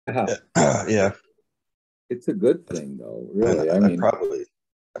Yeah, It's a good thing though, and really. I I mean,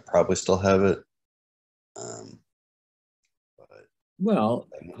 probably still have it. Um, but well,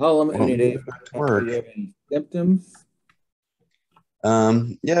 how I many don't need days it back to do you work. have any symptoms?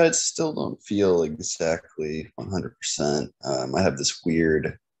 Yeah, it still don't feel exactly 100%. I have this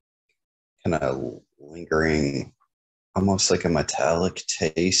weird kind of lingering, almost like a metallic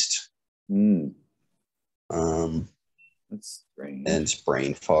taste. Hmm, Um, that's and strange. it's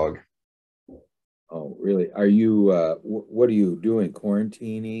brain fog. Oh, really? Are you what are you doing?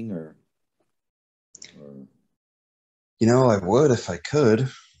 Quarantining or I would if I could,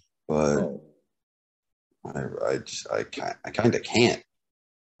 but oh, I kind of can't.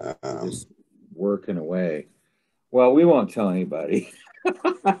 just working away? Well, we won't tell anybody.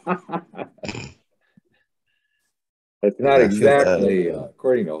 It's not Yeah, I feel that. exactly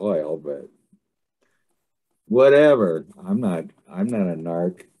according to Hoyle, but whatever. I'm not a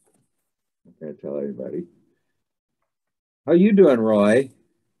narc. I'm not gonna tell anybody. How you doing, Roy?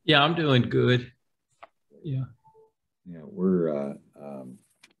 Yeah, I'm doing good. Yeah. Yeah, we're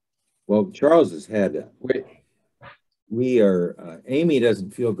well, Charles has had we are Amy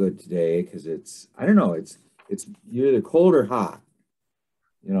doesn't feel good today because it's I don't know, it's either cold or hot.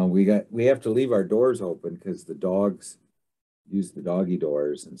 We have to leave our doors open because the dogs use the doggy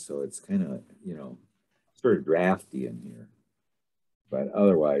doors, and so it's kind of, sort of drafty in here. But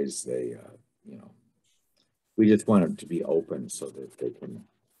otherwise, you know, we just want them to be open so that they can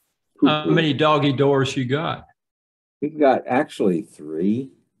poo How poo. many doggy doors you got? We've got actually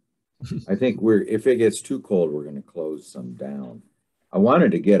three. I think if it gets too cold, we're going to close some down. I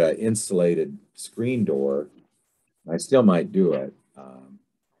wanted to get an insulated screen door. I still might do it.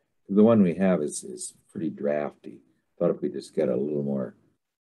 The one we have is pretty drafty. Thought if we just get a little more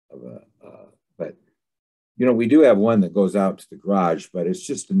of but we do have one that goes out to the garage, but it's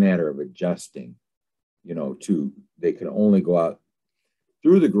just a matter of adjusting, they can only go out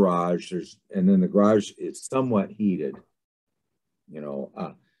through the garage. And then the garage is somewhat heated, you know.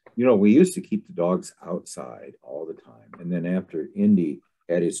 We used to keep the dogs outside all the time. And then after Indy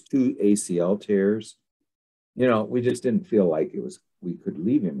had his two ACL tears, we just didn't feel like we could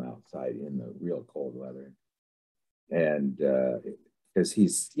leave him outside in the real cold weather. And because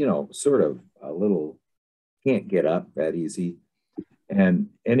he's, sort of a little can't get up that easy. And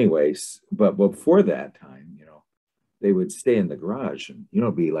anyways, but before that time, they would stay in the garage and,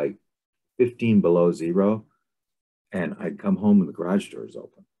 be like 15 below zero. And I'd come home and the garage door's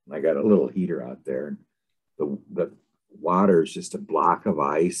open. And I got a little heater out there, and the water is just a block of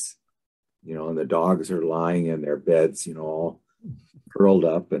ice, and the dogs are lying in their beds, all curled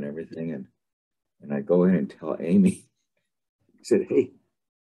up and everything. And I go in and tell Amy, I said, "Hey,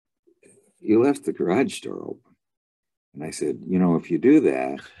 you left the garage door open." And I said, if you do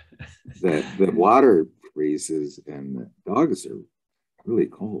that, the water freezes and the dogs are really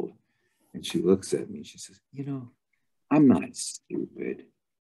cold. And she looks at me and she says, I'm not stupid.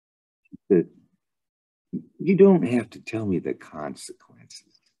 That you don't have to tell me the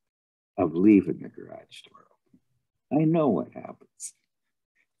consequences of leaving the garage door open. I know what happens.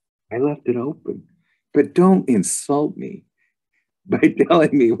 I left it open. But don't insult me by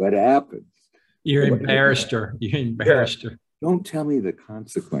telling me what happens. You embarrassed her. You embarrassed her. Don't tell me the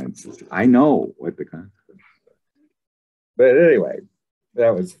consequences. I know what the consequences are. But anyway,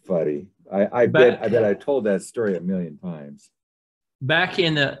 that was funny. I bet I told that story a million times. Back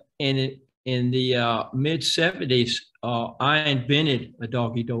in the mid '70s, I invented a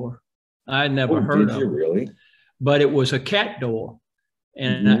doggy door. I had never Oh, heard did of you them, really? but it was a cat door,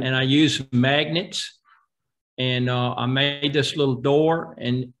 and Mm-hmm. and I used magnets, and I made this little door,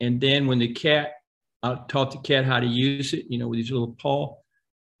 and then when the cat, I taught the cat how to use it, with his little paw,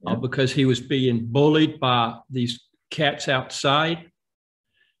 Yeah. because he was being bullied by these cats outside.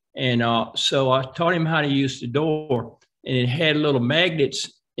 And so I taught him how to use the door, and it had little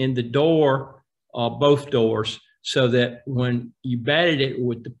magnets in the door, both doors, so that when you batted it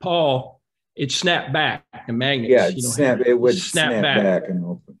with the paw, it snapped back. The Yeah, magnets, it would snap snap back. back and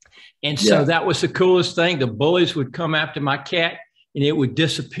open. And so Yeah. that was the coolest thing. The bullies would come after my cat, and it would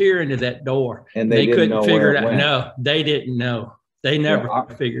disappear into that door. And they didn't couldn't know figure where it it out. went. No, they didn't know. They Yeah,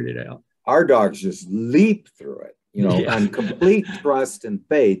 never figured it out. our dogs just leap through it, Yeah. on complete trust and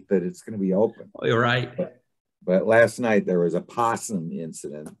faith that it's going to be open. You're right. But last night there was a possum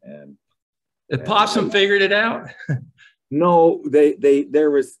incident, and The possum figured it out. no,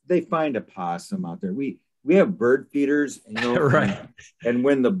 they find a possum out there. We have bird feeders, Right. And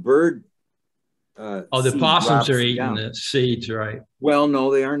when the bird the seed possums are drops eating down, the seeds, right? well,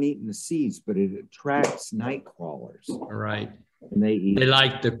 no, they aren't eating the seeds, but it attracts night crawlers. Right. And they eat. They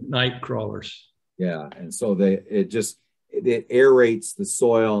like the night crawlers. Yeah, and so it aerates the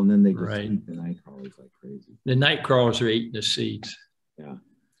soil, and then they just Right. eat the night crawlers like crazy. The night crawlers are eating the seeds. Yeah.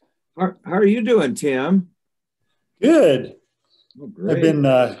 How are you doing, Tim? Good. Oh, great. I've been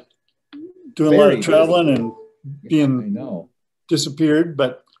doing a lot of traveling and being I know. disappeared,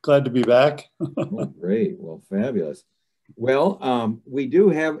 but glad to be back. Oh, great. Well, fabulous. Well, we do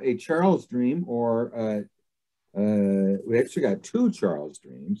have a Charles dream, or we actually got two Charles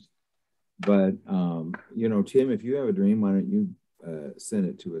dreams. But, you know, Tim, if you have a dream, why don't you send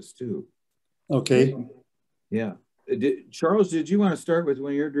it to us too? Okay. Yeah. Charles, did you want to start with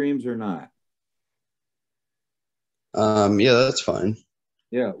one of your dreams or not? Yeah, that's fine.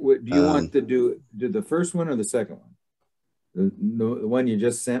 Yeah. Do you want to do the first one or the second one? The one you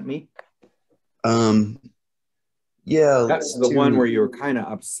just sent me? Yeah, That's the one where you were kind of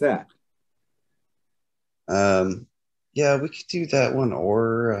upset. Yeah, we could do that one,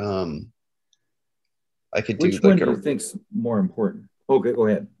 or I could do Which one like do you think's more important? Okay, go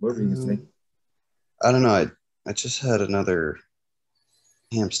ahead. What were you gonna say? I don't know. I just had another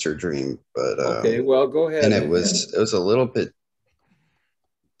hamster dream, but Okay, well, go ahead. and it was a little bit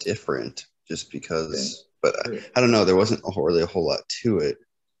different, just because. But I don't know. There wasn't really a whole lot to it.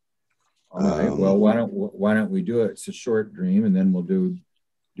 All right. Well, why don't we do it? It's a short dream, and then we'll do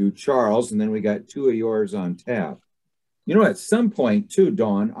Charles, and then we got two of yours on tap. You know, at some point too,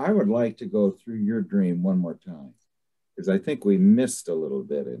 Dawn, I would like to go through your dream one more time, because I think we missed a little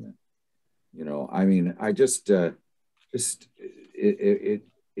bit in it. You know, I mean, I it's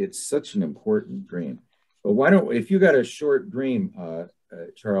such an important dream. But why don't, if you got a short dream,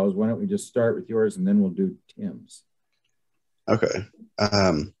 Charles, why don't we just start with yours, and then we'll do Tim's. Okay.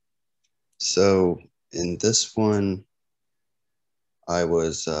 So in this one, I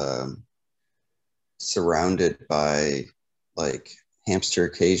was surrounded by like hamster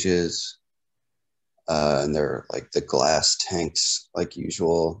cages, and they're like the glass tanks like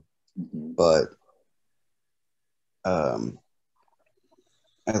usual. Mm-hmm. But I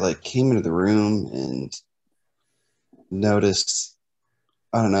like came into the room and noticed,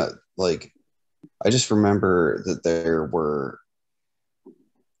 I don't know, like I just remember that there were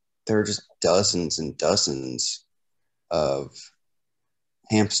just dozens and dozens of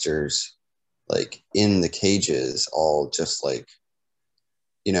hamsters like in the cages, all just like,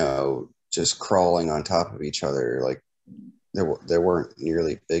 you know, just crawling on top of each other. Like they weren't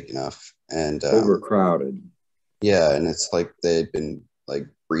nearly big enough, and overcrowded. Yeah, and it's like they'd been like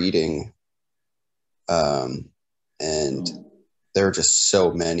breeding, and there were just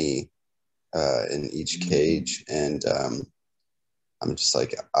so many in each cage, and I'm just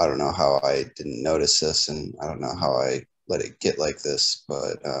like, I don't know how I didn't notice this, and I don't know how I let it get like this,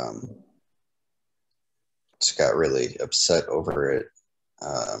 but just got really upset over it.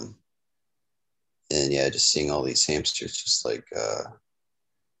 And yeah, just seeing all these hamsters just like,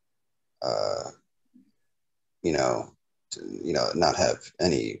 not have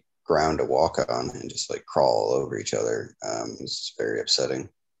any ground to walk on and just like crawl all over each other. It's very upsetting.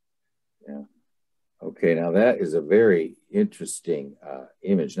 Yeah. Okay. Now that is a very interesting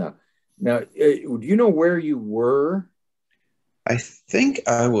image. Now, do you know where you were? I think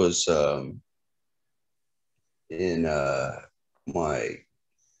I was in my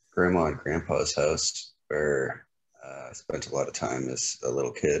grandma and grandpa's house, where I spent a lot of time as a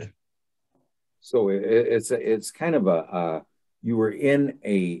little kid. So it's kind of you were in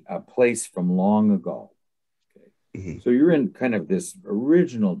a place from long ago. Okay. Mm-hmm. So you're in kind of this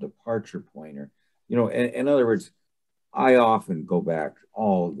original departure pointer. You know, in other words, I often go back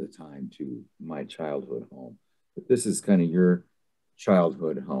all the time to my childhood home, but this is kind of your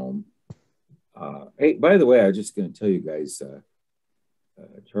childhood home. Hey, by the way, I was just going to tell you guys,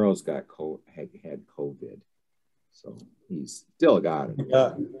 Charles had COVID, so he's still got it.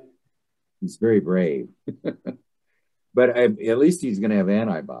 Yeah. He's very brave, but at least he's going to have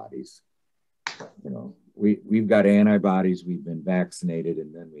antibodies. You know, we've got antibodies. We've been vaccinated,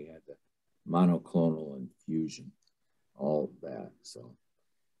 and then we had the monoclonal infusion, all of that. So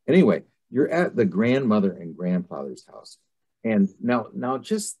anyway, you're at the grandmother and grandfather's house. And now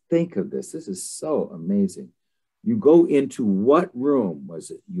just think of this. This is so amazing. You go into, what room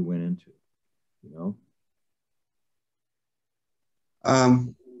was it you went into? You know?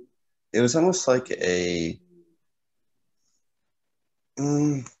 It was almost like it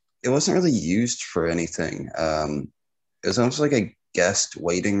wasn't really used for anything. It was almost like a guest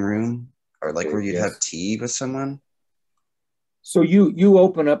waiting room, or like where you'd have tea with someone. So you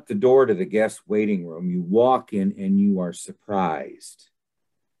open up the door to the guest waiting room, you walk in, and you are surprised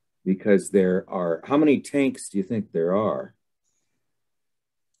because there are, how many tanks do you think there are?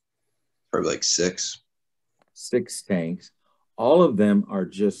 Probably like 6. 6 tanks. All of them are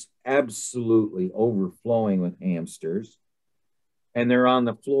just absolutely overflowing with hamsters. And they're on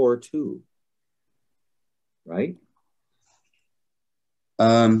the floor too. Right?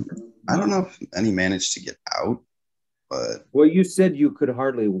 I don't know if any managed to get out, but well, you said you could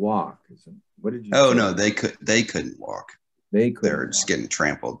hardly walk. What did you oh say? no, they couldn't walk. They couldn't They're just walk. getting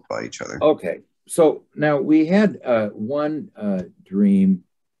trampled by each other. Okay. So now we had one dream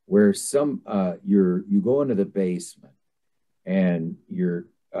where you go into the basement and your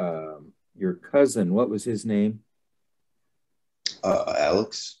cousin, what was his name?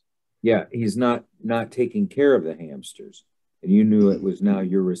 Alex. Yeah, he's not taking care of the hamsters, and you knew it was now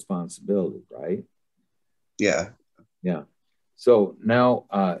your responsibility, right? Yeah. Yeah. So now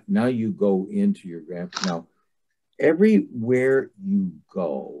you go into your now everywhere you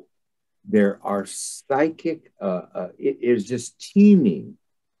go, there are psychic. It is just teeming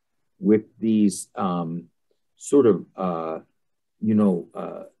with these sort of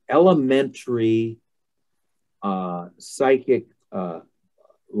elementary psychic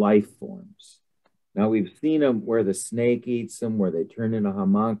life forms. Now we've seen them where the snake eats them, where they turn into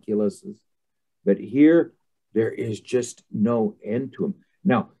homunculuses, but here there is just no end to them.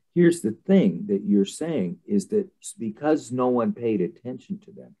 Now, here's the thing that you're saying is that because no one paid attention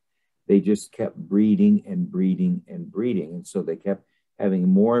to them, they just kept breeding and breeding and breeding. And so they kept having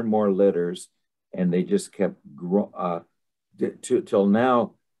more and more litters, and they just kept till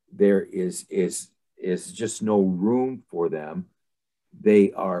now there is just no room for them.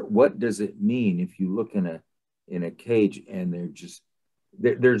 They are, what does it mean if you look in a cage and they're just,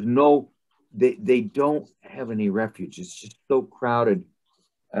 there's no, they don't have any refuge. It's just so crowded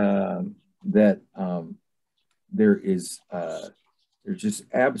that there's just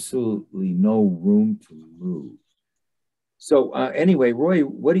absolutely no room to move. So anyway, Roy,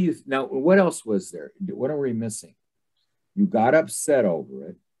 what else was there? What are we missing? You got upset over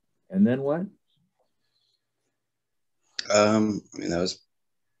it, and then what? I mean, that was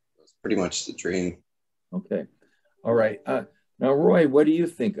pretty much the dream. Okay. All right. Now, Roy, what do you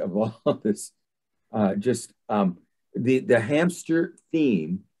think of all this? The hamster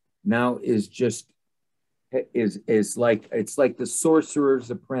theme now is just is like, it's like the Sorcerer's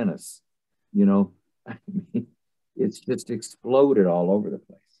Apprentice, you know. I mean, it's just exploded all over the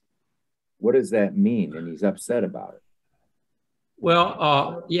place. What does that mean? And he's upset about it.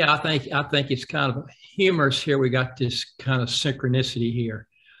 Well, yeah, I think it's kind of humorous here. We got this kind of synchronicity here.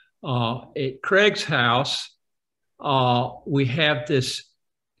 At Craig's house, we have this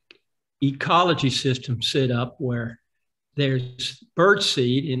ecology system set up where there's bird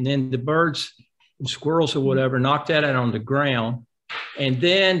seed, and then the birds and squirrels or whatever knock that out on the ground, and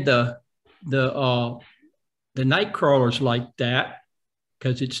then the night crawlers like that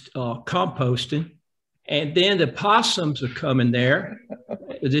because it's composting. And then the possums are coming there.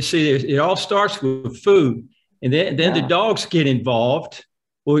 You see, it all starts with food. And then the dogs get involved.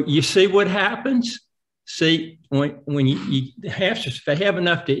 Well, you see what happens? See, when the hamsters, if they have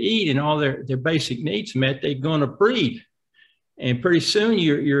enough to eat and all their basic needs met, they're going to breed. And pretty soon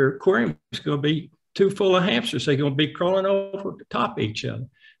your aquarium is going to be too full of hamsters. They're going to be crawling over the top of each other.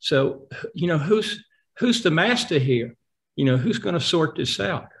 So, who's the master here? Who's going to sort this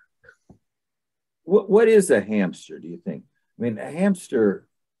out? What is a hamster, do you think? I mean, a hamster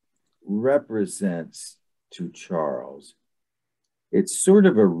represents, to Charles, it's sort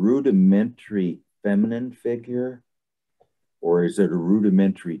of a rudimentary feminine figure, or is it a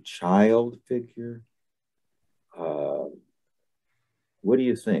rudimentary child figure? What do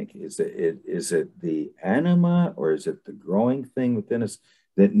you think? Is it the anima, or is it the growing thing within us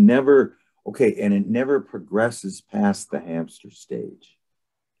that never, and it never progresses past the hamster stage?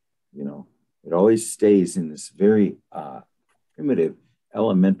 It always stays in this very primitive,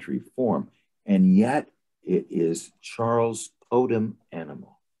 elementary form. And yet it is Charles' totem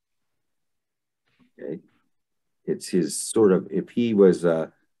animal. Okay. It's his sort of, if he was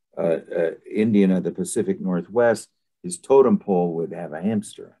a Indian of the Pacific Northwest, his totem pole would have a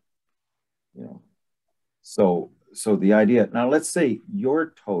hamster. So the idea, now let's say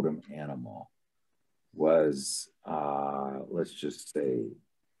your totem animal was, let's just say,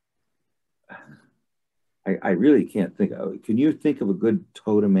 I really can't think of, can you think of a good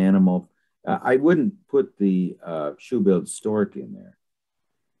totem animal? I wouldn't put the shoe-billed stork in there,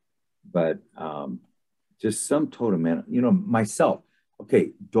 but just some totem animal, myself.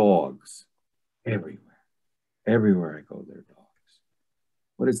 Okay, dogs, everywhere I go, there are dogs.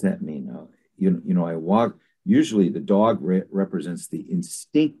 What does that mean? I walk, usually the dog represents the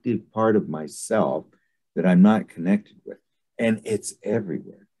instinctive part of myself that I'm not connected with, and it's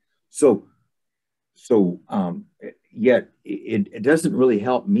everywhere. Yet it doesn't really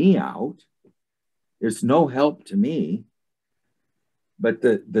help me out. There's no help to me. But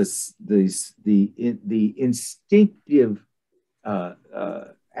the instinctive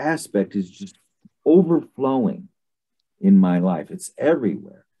aspect is just overflowing in my life. It's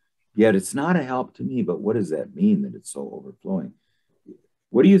everywhere. Yet it's not a help to me. But what does that mean that it's so overflowing?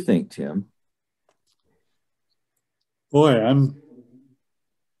 What do you think, Tim? Boy,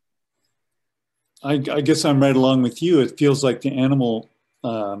 I guess I'm right along with you. It feels like the animal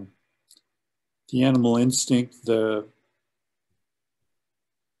instinct, the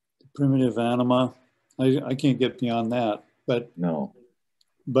primitive anima. I can't get beyond that, but no.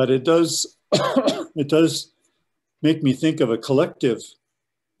 But it does it does make me think of a collective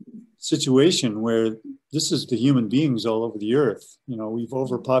situation where this is the human beings all over the earth. You know, we've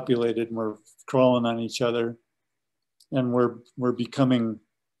overpopulated and we're crawling on each other, and we're becoming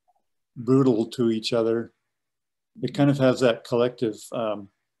brutal to each other. It kind of has that collective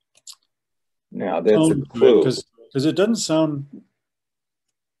now that's a clue, because it doesn't sound,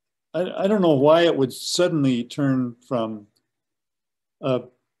 I don't know why it would suddenly turn from a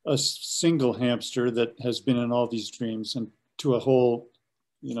single hamster that has been in all these dreams and to a whole,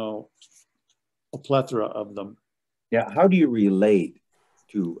 you know, a plethora of them. Yeah, how do you relate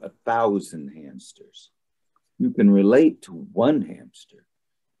to 1,000 hamsters? You can relate to one hamster,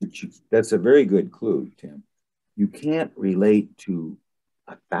 that's a very good clue, Tim. You can't relate to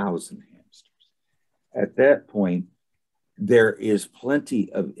 1,000 hamsters. At that point, there is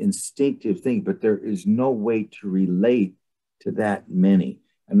plenty of instinctive things, but there is no way to relate to that many.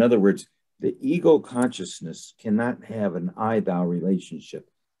 In other words, the ego consciousness cannot have an I-thou relationship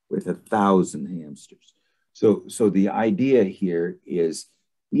with 1,000 hamsters. So the idea here is,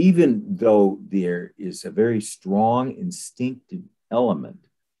 even though there is a very strong instinctive element,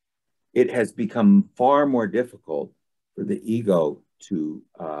 it has become far more difficult for the ego to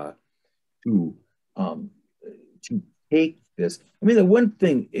take this. I mean, the one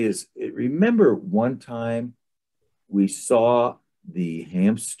thing is, remember one time we saw the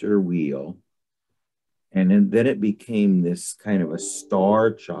hamster wheel, and then it became this kind of a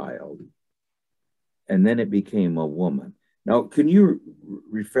star child, and then it became a woman. Now, can you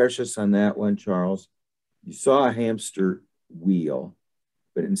refresh us on that one, Charles? You saw a hamster wheel,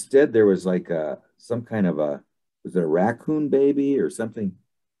 but instead there was like some kind of was it a raccoon baby or something?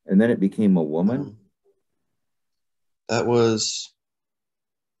 And then it became a woman? There's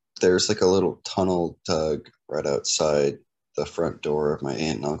like a little tunnel dug right outside the front door of my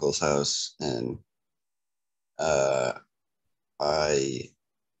aunt and uncle's house. And I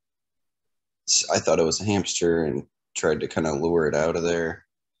thought it was a hamster and tried to kind of lure it out of there.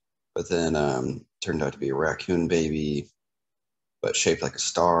 But then turned out to be a raccoon baby, but shaped like a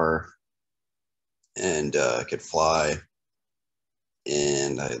star, and could fly.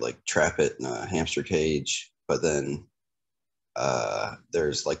 And I like trap it in a hamster cage, but then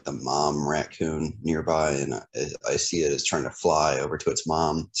there's like the mom raccoon nearby, and I see it as trying to fly over to its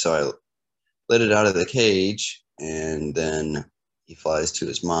mom. So I let it out of the cage, and then he flies to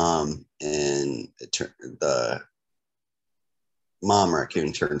his mom, and the mom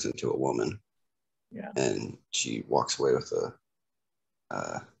raccoon turns into a woman. Yeah. And she walks away with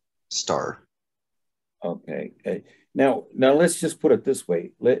a star. Okay. Now let's just put it this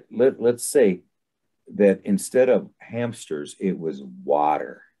way. Let's say that instead of hamsters, it was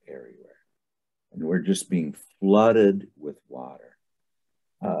water everywhere, and we're just being flooded with water.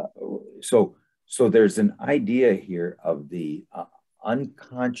 So there's an idea here of the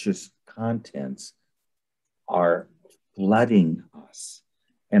unconscious contents are flooding us.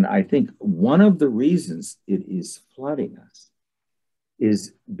 And I think one of the reasons it is flooding us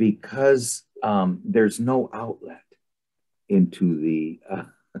is because there's no outlet into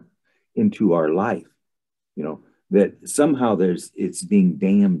into our life. You know, that somehow it's being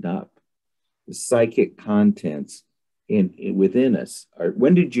dammed up. The psychic contents within us.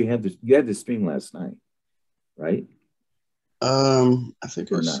 When did you have this? You had this stream last night, right? I think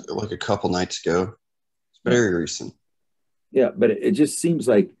it was like a couple nights ago. It's very recent. Yeah, but it just seems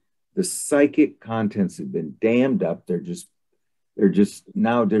like the psychic contents have been dammed up. They're just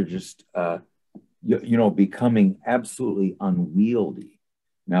becoming absolutely unwieldy.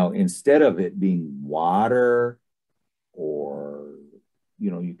 Now, instead of it being water, or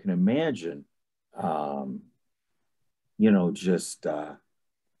you can imagine, in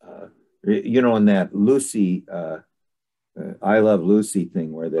that Lucy, I Love Lucy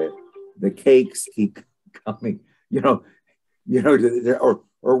thing, where the cakes keep coming, or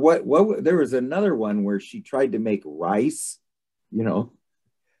what there was another one where she tried to make rice,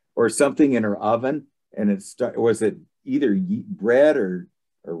 or or something in her oven, and was it either bread or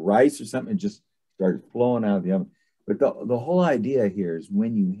rice or something, and just started flowing out of the oven. But the whole idea here is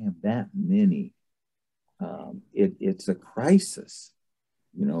when you have that many, it's a crisis.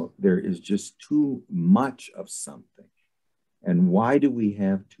 You know, there is just too much of something. And why do we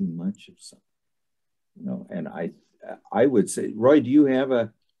have too much of something? You know, and I would say, Roy, do you have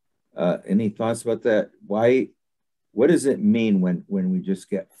any thoughts about that? What does it mean when we just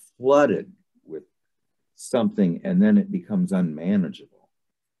get flooded with something and then it becomes unmanageable?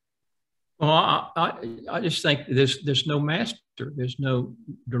 Well, I just think there's no master. There's no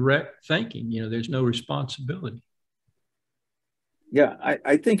direct thinking. You know, there's no responsibility. Yeah,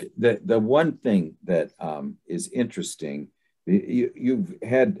 I think that the one thing that is interesting, you've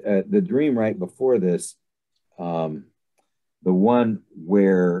had the dream right before this, the one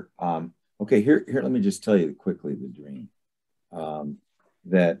where, okay, here, let me just tell you quickly the dream,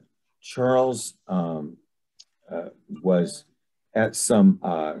 that Charles was at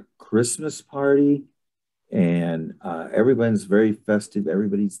some Christmas party, and everyone's very festive.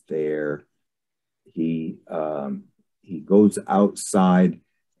 Everybody's there. He goes outside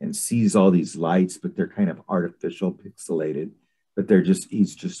and sees all these lights, but they're kind of artificial, pixelated. But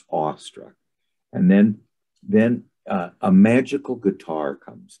he's just awestruck. And then a magical guitar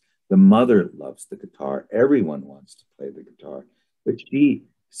comes. The mother loves the guitar. Everyone wants to play the guitar, but she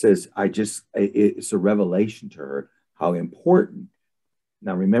says, it's a revelation to her how important.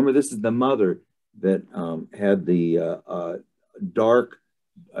 Now, remember, this is the mother that had the dark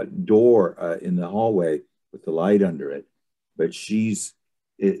door in the hallway with the light under it, but is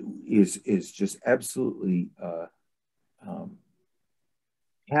just absolutely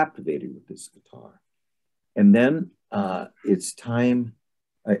captivated with this guitar. And then it's time.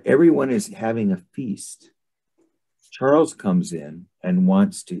 Everyone is having a feast. Charles comes in and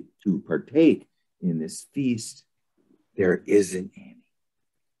wants to partake in this feast. There isn't any.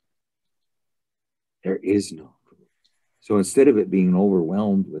 There is no food. So instead of it being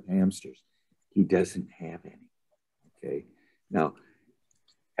overwhelmed with hamsters, he doesn't have any. Okay. Now,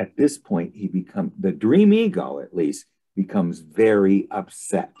 at this point, the dream ego, at least, becomes very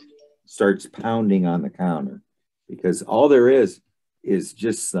upset, starts pounding on the counter, because all there is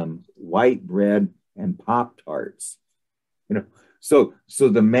just some white bread and Pop-Tarts. You know, so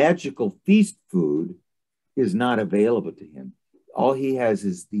the magical feast food is not available to him. All he has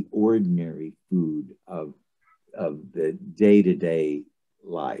is the ordinary food of the day-to-day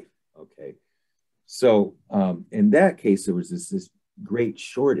life. Okay. So in that case, there was this great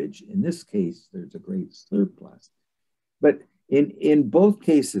shortage. In this case, there's a great surplus. But in both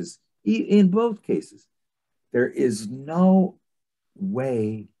cases, there is no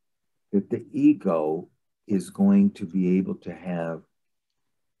way that the ego is going to be able to have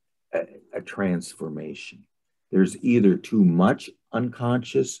a transformation. There's either too much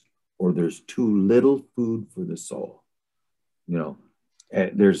unconscious or there's too little food for the soul. You know,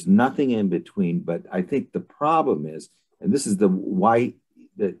 there's nothing in between. But I think the problem is, and this is why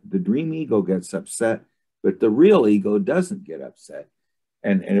the dream ego gets upset, but the real ego doesn't get upset.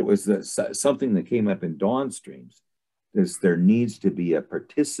 And it was something that came up in Dawn's dreams, is there needs to be a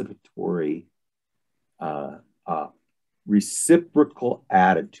participatory, reciprocal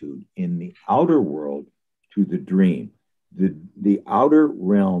attitude in the outer world to the dream. The outer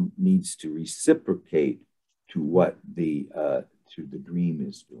realm needs to reciprocate to what to the dream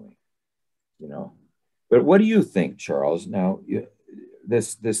is doing, you know. But what do you think, Charles? Now,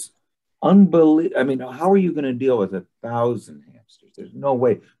 this unbelievable. I mean, how are you going to deal with 1,000 hamsters? There's no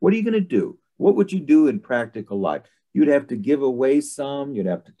way. What are you going to do? What would you do in practical life? You'd have to give away some. You'd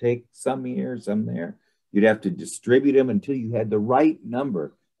have to take some here, some there. You'd have to distribute them until you had the right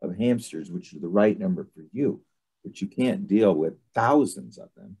number of hamsters, which is the right number for you. But you can't deal with thousands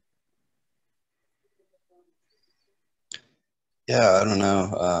of them. Yeah, I don't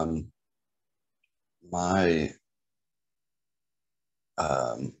know. My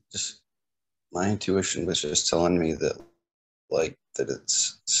intuition was just telling me that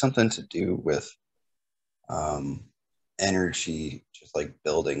it's something to do with energy just like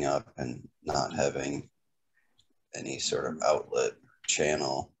building up and not having any sort of outlet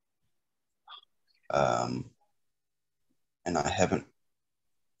channel. And I haven't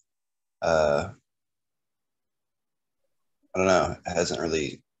I don't know, it hasn't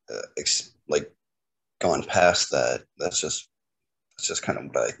really gone past that. That's just kind of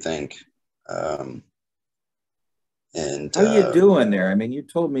what I think. And how are you doing there? I mean, you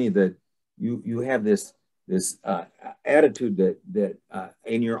told me that you have this attitude that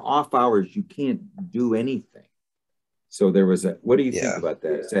in your off hours you can't do anything. So there was a, what do you think Yeah. about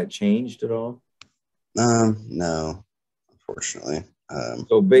that? Has that changed at all? No, unfortunately.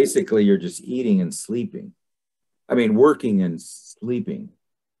 So basically you're just eating and sleeping. I mean, working and sleeping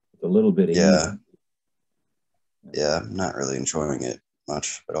with a little bit of Yeah. eating. Yeah, I'm not really enjoying it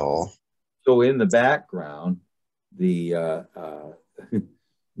much at all. So in the background, the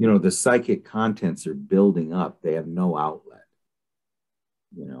you know, the psychic contents are building up. They have no outlet.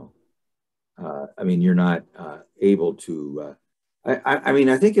 You know, I mean, you're not able to. I mean,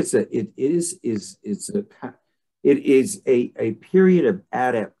 I think it's a it is it's a it is a period of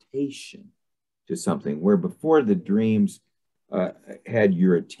adaptation to something where before the dreams had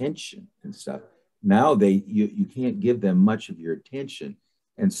your attention and stuff. Now you can't give them much of your attention,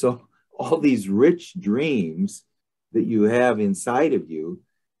 and so all these rich dreams that you have inside of you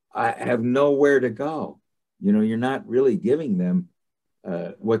have nowhere to go. You know, you're not really giving them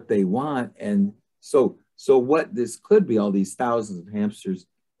what they want, and so what this could be, all these thousands of hamsters,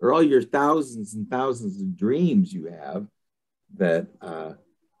 or all your thousands and thousands of dreams you have that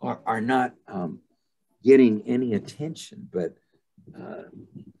are not getting any attention. But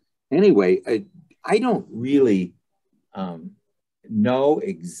anyway, I don't really know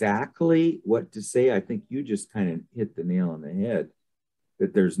exactly what to say. I think you just kind of hit the nail on the head,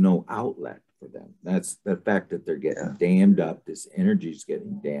 that there's no outlet for them. That's the fact that they're getting dammed up. This energy is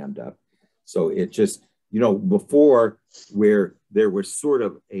getting dammed up. So it just, you know, before, where there was sort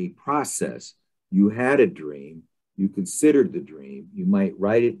of a process, you had a dream, you considered the dream, you might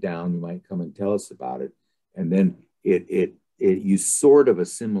write it down, you might come and tell us about it, and then you sort of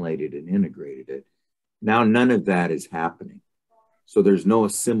assimilated and integrated it. Now none of that is happening. So there's no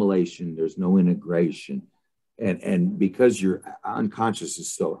assimilation, there's no integration. And because your unconscious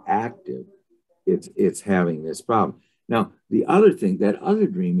is so active, it's having this problem. Now, the other thing, that other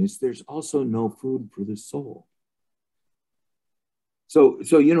dream, is there's also no food for the soul. So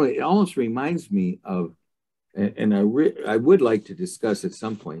you know, it almost reminds me of, and I would like to discuss at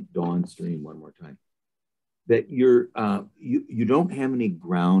some point Dawn's dream one more time, that you don't have any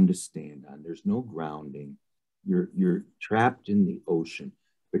ground to stand on. There's no grounding. You're trapped in the ocean,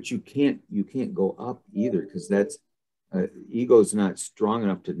 but you can't go up either, because that's ego's not strong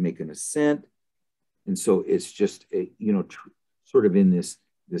enough to make an ascent, and so it's just you know, sort of in this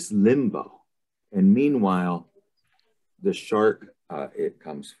limbo. And meanwhile, the shark it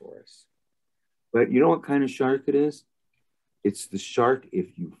comes for us. But you know what kind of shark it is? It's the shark,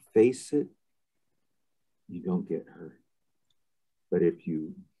 if you face it, you don't get hurt. But if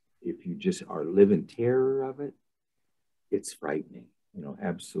you just are living terror of it, it's frightening, you know,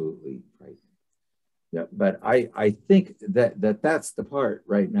 absolutely frightening. Yeah, but I think that's the part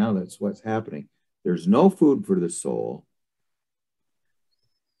right now, that's what's happening. There's no food for the soul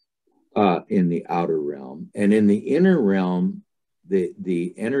in the outer realm. And in the inner realm,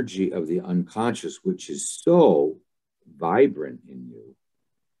 the energy of the unconscious, which is so vibrant in you,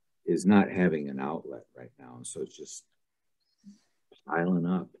 is not having an outlet right now. And so it's just piling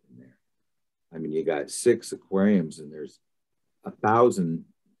up in there. I mean, you got 6 aquariums and there's 1,000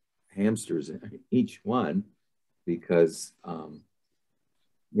 hamsters in each one, because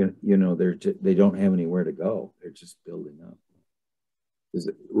you know they don't have anywhere to go. They're just building up. Is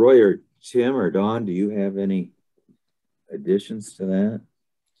it Roy or Tim or Dawn? Do you have any additions to that?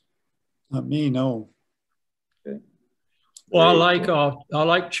 Not me, no. Okay. Well, I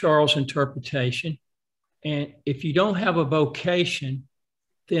like Charles' interpretation, and if you don't have a vocation,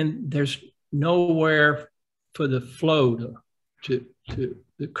 then there's nowhere for the flow to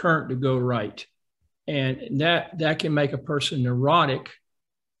the current to go right, and that can make a person neurotic.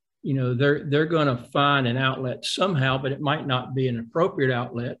 You know, they're going to find an outlet somehow, but it might not be an appropriate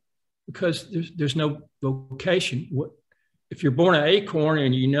outlet, because there's no vocation. If you're born an acorn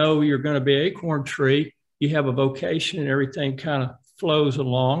and you know you're going to be an acorn tree, you have a vocation and everything kind of flows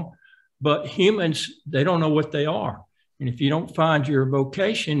along. But humans, they don't know what they are. And if you don't find your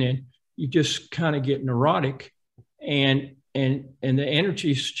vocation, then you just kind of get neurotic, and the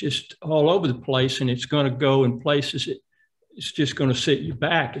energy's just all over the place, and it's going to go in places it's just going to set you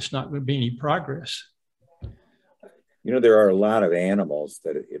back. It's not going to be any progress. You know, there are a lot of animals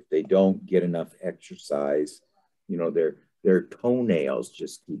that if they don't get enough exercise, you know, their toenails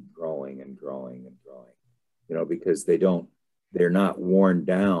just keep growing and growing and growing, you know, because they're not worn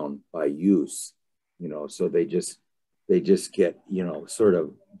down by use, you know, so they just get, you know, sort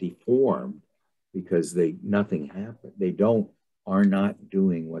of deformed because nothing happened. They are not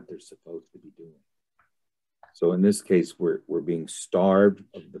doing what they're supposed to be doing. So in this case, we're being starved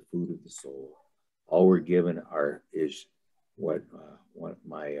of the food of the soul. All we're given is what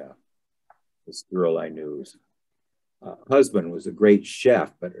my this girl I knew husband was a great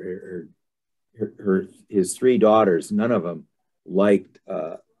chef, but his three daughters, none of them liked,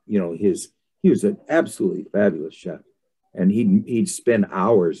 he was an absolutely fabulous chef. And he'd spend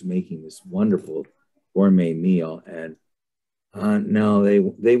hours making this wonderful gourmet meal. And no,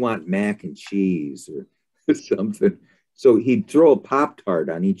 they want mac and cheese or something. So he'd throw a Pop-Tart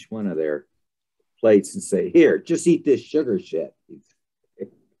on each one of their plates and say, here, just eat this sugar shit.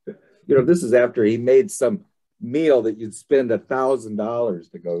 This is after he made some meal that you'd spend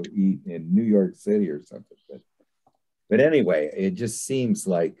 $1,000 to go eat in New York City or something. But anyway, it just seems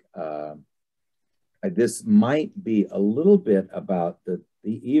like this might be a little bit about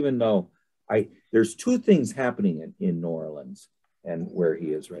even though there's two things happening in New Orleans and where he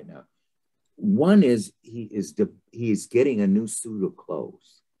is right now. One is he's getting a new suit of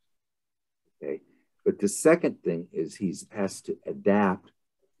clothes. Okay. But the second thing is he's has to adapt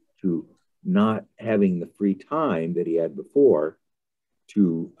to not having the free time that he had before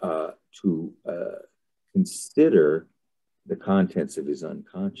to consider the contents of his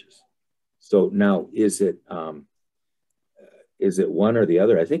unconscious. So now, is it one or the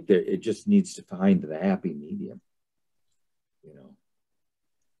other? I think it just needs to find the happy medium.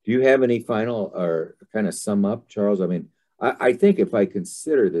 Do you have any final or kind of sum up, Charles? I mean, I think if I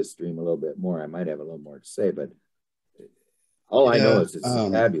consider this dream a little bit more, I might have a little more to say. But all I know is it's a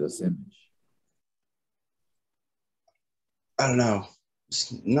fabulous image. I don't know.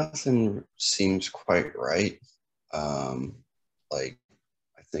 Nothing seems quite right. I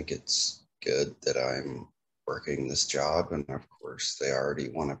think it's good that I'm working this job, and of course they already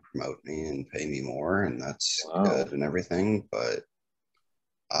want to promote me and pay me more, and that's good and everything, but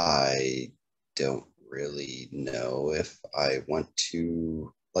I don't really know if I want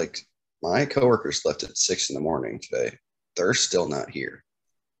to. My coworkers left at 6 a.m. today. They're still not here.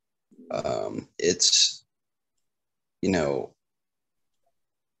 It's, I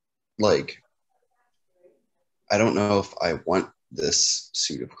don't know if I want this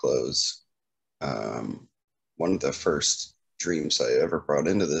suit of clothes. One of the first dreams I ever brought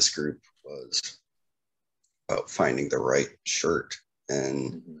into this group was about finding the right shirt.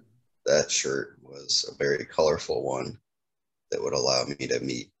 And that shirt was a very colorful one that would allow me to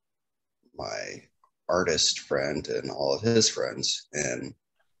meet my artist friend and all of his friends. And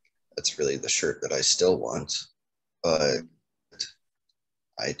that's really the shirt that I still want. But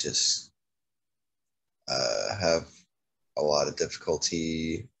I just have a lot of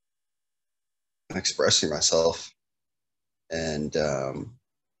difficulty expressing myself. And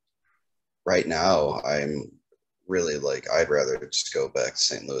right now I'm really I'd rather just go back to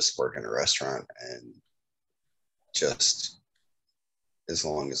St. Louis, work in a restaurant, and just, as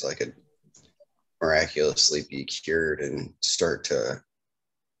long as I could miraculously be cured and start to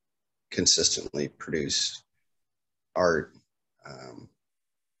consistently produce art,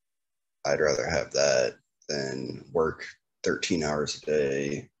 I'd rather have that than work 13 hours a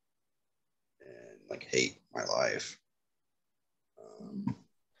day and hate my life.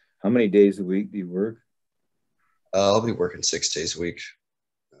 How many days a week do you work? I'll be working 6 days a week.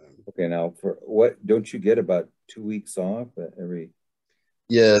 Okay, now for what, don't you get about 2 weeks off every?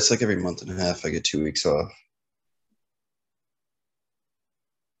 Yeah, it's every month and a half I get 2 weeks off.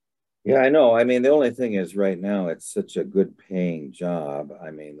 Yeah, I know. I mean, the only thing is right now it's such a good paying job.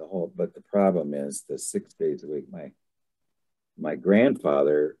 I mean, but the problem is the 6 days a week. My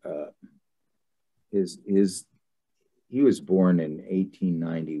grandfather, he was born in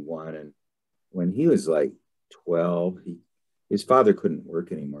 1891, and when he was 12, his father couldn't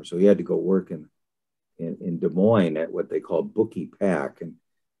work anymore, so he had to go work in Des Moines at what they call bookie pack, and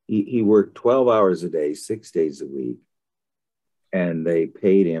he worked 12 hours a day, 6 days a week, and they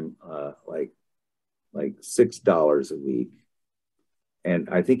paid him $6 a week, and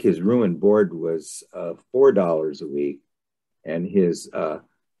I think his room and board was $4 a week, and his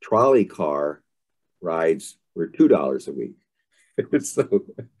trolley car rides were $2 a week.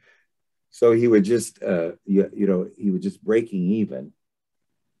 So he would just, he was just breaking even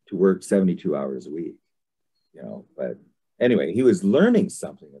to work 72 hours a week, but anyway, he was learning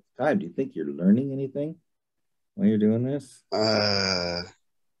something at the time. Do you think you're learning anything when you're doing this? I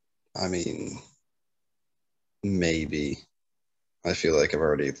mean, maybe. I feel like I've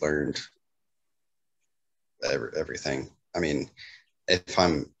already learned everything. I mean, if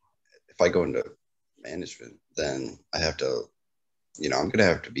I go into management, then I have to, I'm going to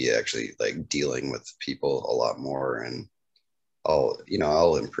have to be actually dealing with people a lot more, and I'll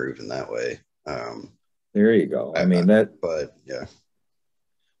improve in that way. There you go. But yeah.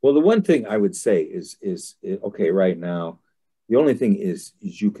 Well, the one thing I would say is okay, right now, the only thing is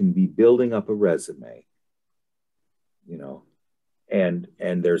you can be building up a resume you know, and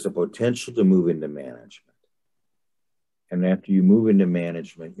there's a potential to move into management. And after you move into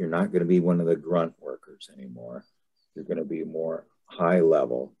management, you're not going to be one of the grunt workers anymore. You're going to be more high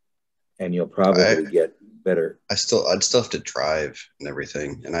level, and you'll probably get better. I'd still have to drive and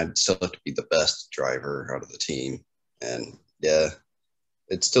everything, and I'd still have to be the best driver out of the team. And yeah,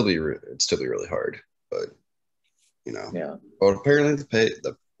 it'd still be really hard, but you know. Yeah. But apparently the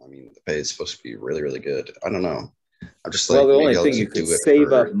pay is supposed to be really, really good. I don't know. I'm just Well, like, the maybe only I'll thing just you could do it save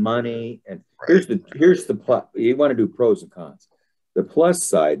for, up money, and right. here's the plus. You want to do pros and cons. The plus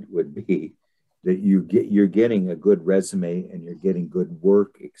side would be that you're getting a good resume and you're getting good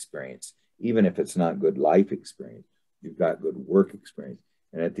work experience, even if it's not good life experience. You've got good work experience.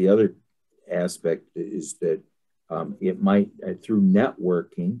 And at the other aspect is that it might through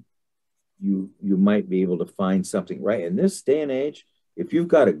networking, you might be able to find something. Right in this day and age, if you've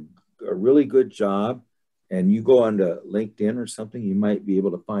got a really good job and you go onto LinkedIn or something, you might be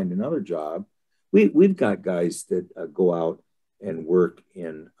able to find another job. We've got guys that go out and work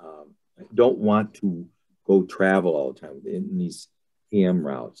in, don't want to go travel all the time in these PM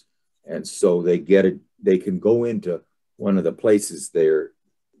routes. And so they can go into one of the places they're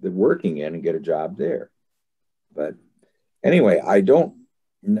working in and get a job there. But anyway, I don't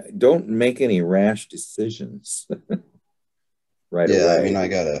make any rash decisions right away. Yeah, I mean, I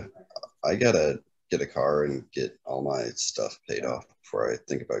gotta get a car and get all my stuff paid off before I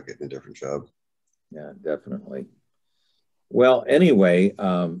think about getting a different job. Yeah, definitely. Well, anyway,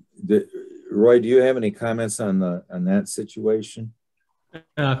 Roy, do you have any comments on that situation?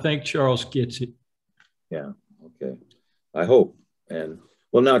 I think Charles gets it. Yeah. Okay. I hope. And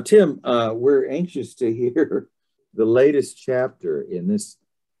well, now, Tim, we're anxious to hear the latest chapter in this.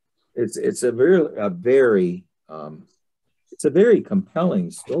 It's a very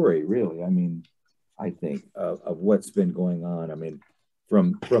compelling story, really. I mean, I think of what's been going on. I mean,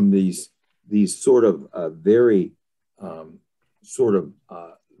 from these sort of very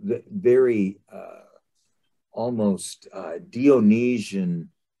almost Dionysian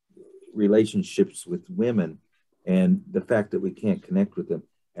relationships with women, and the fact that we can't connect with them,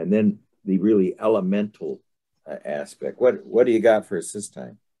 and then the really elemental aspect. What do you got for us this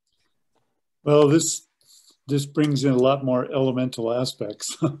time? Well, this brings in a lot more elemental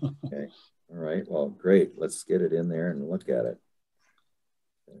aspects. Okay. All right. Well, great. Let's get it in there and look at it.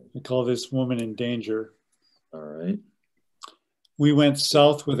 I call this Woman in Danger. All right. We went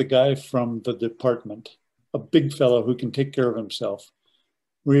south with a guy from the department, a big fellow who can take care of himself.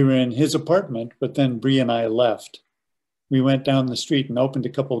 We were in his apartment, but then Bree and I left. We went down the street and opened a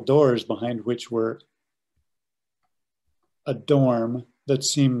couple of doors behind which were a dorm that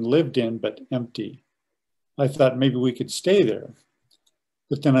seemed lived in but empty. I thought maybe we could stay there.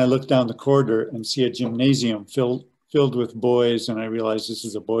 But then I looked down the corridor and see a gymnasium filled with boys, and I realized this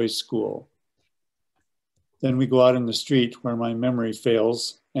is a boys' school. Then we go out in the street where my memory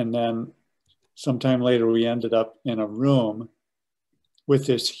fails, and then sometime later we ended up in a room with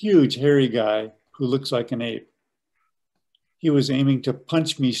this huge hairy guy who looks like an ape. He was aiming to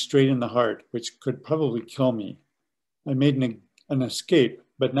punch me straight in the heart, which could probably kill me. I made an escape,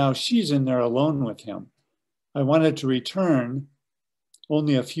 but now she's in there alone with him. I wanted to return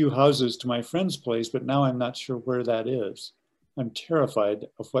only a few houses to my friend's place, but now I'm not sure where that is. I'm terrified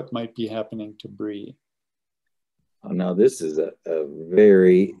of what might be happening to Bree. Now, this is a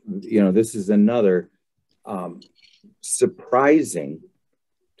very, this is another surprising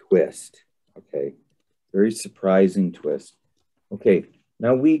twist. Okay. Very surprising twist. Okay.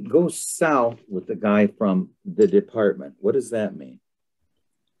 Now we go south with the guy from the department. What does that mean?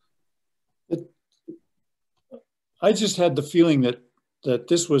 I just had the feeling that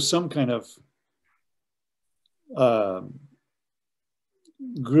this was some kind of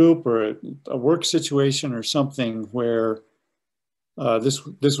group or a work situation or something where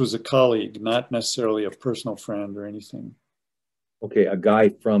this was a colleague, not necessarily a personal friend or anything. Okay, a guy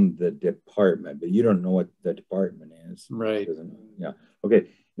from the department, but you don't know what the department is. Right. Yeah. Okay.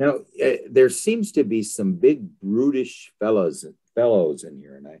 Now, there seems to be some big brutish fellows in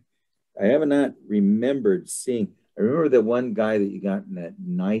here, and I have not remembered seeing. I remember the one guy that you got in that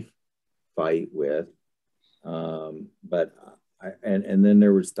knife fight with, but then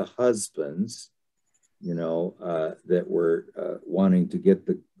there was the husbands, that were wanting to get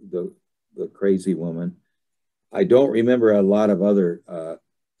the crazy woman. I don't remember a lot of other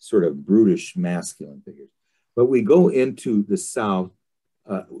sort of brutish masculine figures, but we go into the South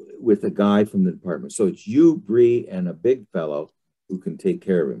with a guy from the department. So it's you, Bree, and a big fellow who can take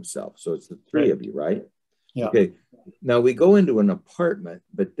care of himself. So it's the three of you, right? Yeah. Okay. Now we go into an apartment,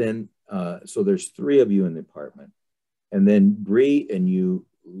 but then, so there's three of you in the apartment. and then Bree and you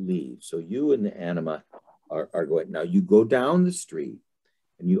leave. So you and the anima are going. Now you go down the street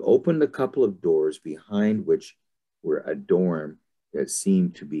and you opened a couple of doors behind which were a dorm that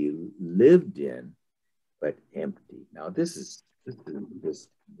seemed to be lived in, but empty. Now this is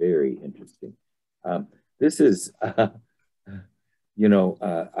very interesting. This is, I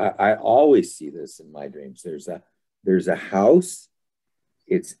always see this in my dreams. There's a house.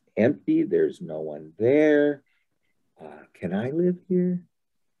 It's empty. There's no one there. Can I live here?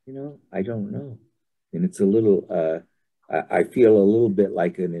 I don't know. And it's a little, I feel a little bit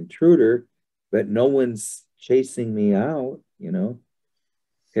like an intruder, but no one's chasing me out,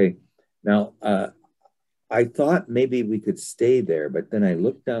 Okay. Now, I thought maybe we could stay there, but then I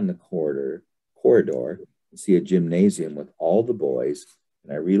looked down the corridor and see a gymnasium with all the boys,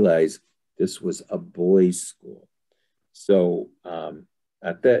 and I realized this was a boys' school. So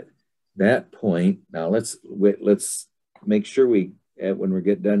at that point, now let's make sure when we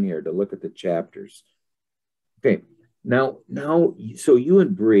get done here to look at the chapters. Okay, now, so you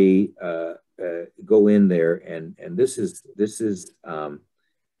and Bree go in there, and this is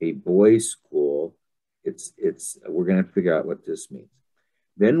a boys' school. We're gonna have to figure out what this means.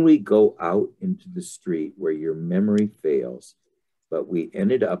 Then we go out into the street where your memory fails, but we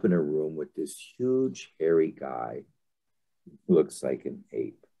ended up in a room with this huge hairy guy who looks like an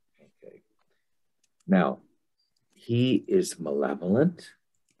ape. Okay. Now, he is malevolent.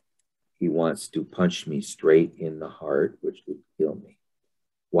 He wants to punch me straight in the heart, which would kill me.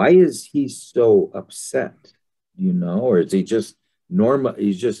 Why is he so upset? Do you know? Or is he just normal?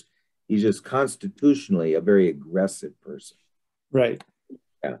 He's just constitutionally a very aggressive person. Right.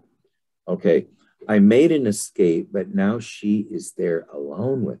 Yeah. Okay. I made an escape, but now she is there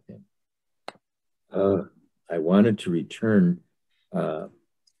alone with him. I wanted to return. I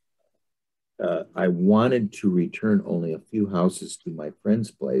wanted to return only a few houses to my friend's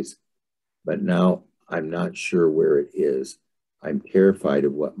place, but now I'm not sure where it is. I'm terrified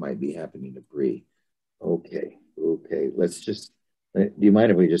of what might be happening to Bree. Okay. Do you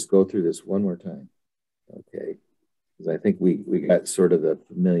mind if we just go through this one more time? Okay. Because I think we got sort of the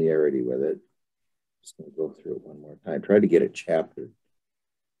familiarity with it. Just going to go through it one more time. Try to get a chapter.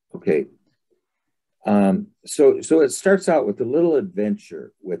 Okay. So it starts out with a little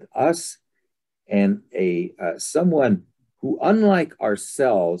adventure with us and someone who, unlike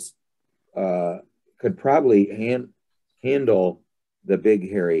ourselves, could probably handle the big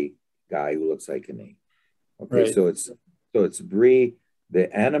hairy guy who looks like an ape. Okay, right. So it's Bree,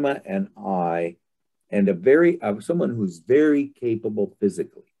 the anima, and I, and someone who's very capable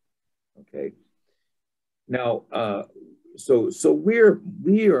physically. Okay. Now, so we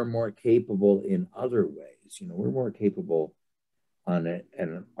are more capable in other ways. We're more capable on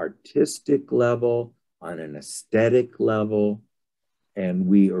an artistic level, on an aesthetic level, and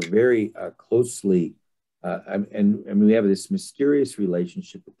we are very closely. And we have this mysterious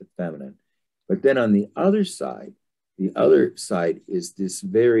relationship with the feminine. But then on the other side is this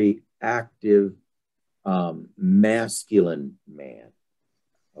very active, masculine man.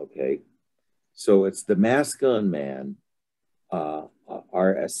 Okay. So it's the masculine man,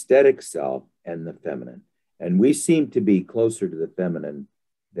 our aesthetic self, and the feminine. And we seem to be closer to the feminine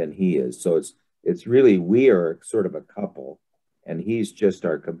than he is. So it's really, we are sort of a couple, and he's just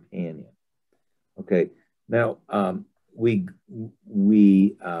our companion. Okay. Now, we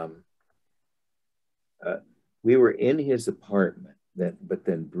were in his apartment, but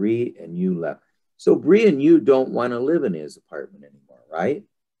then Bree and you left. So Bree and you don't want to live in his apartment anymore, right?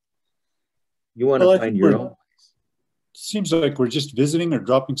 You want to find your own place. Seems like we're just visiting or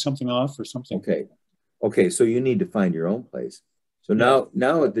dropping something off or something. Okay. So you need to find your own place. So now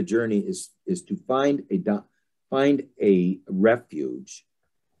the journey is to find a refuge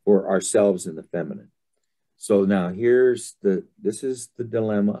for ourselves in the feminine. So now this is the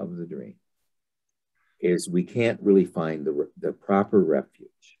dilemma of the dream, is we can't really find the proper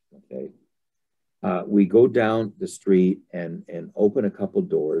refuge. Okay. We go down the street and open a couple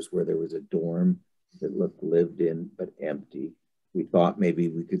doors where there was a dorm that looked lived in but empty. We thought maybe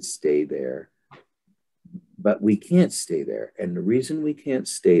we could stay there, but we can't stay there. And the reason we can't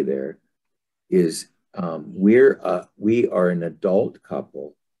stay there is we are an adult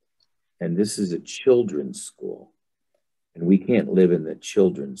couple, and this is a children's school, and we can't live in the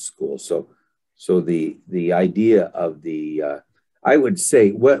children's school. So the idea of I would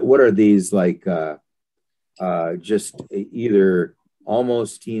say, what are these, like just either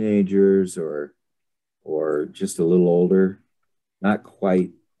almost teenagers or just a little older, not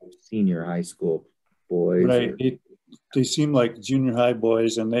quite senior high school boys. Right. they seem like junior high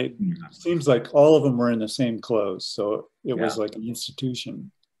boys, and seems like all of them were in the same clothes. So it was like an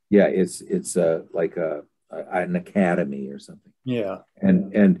institution. Yeah, it's like an academy or something. Yeah.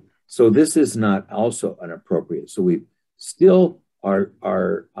 And so this is not also inappropriate. So we still are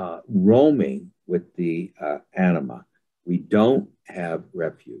roaming with the anima. We don't have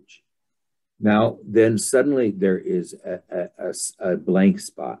refuge. Now, then suddenly there is a blank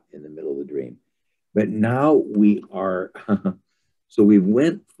spot in the middle of the dream. But now we are, so we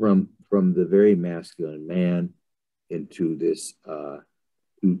went from the very masculine man into this,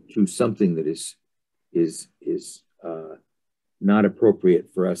 to something that is not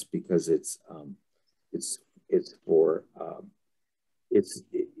appropriate for us because it's for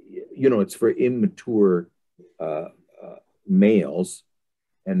it's for immature males,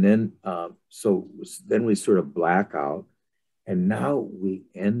 and then so then we sort of black out, and now we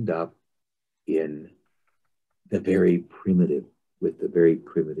end up in the very primitive with the very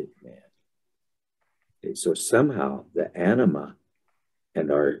primitive man. Okay, so somehow the anima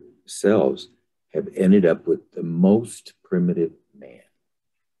and ourselves have ended up with the most primitive man.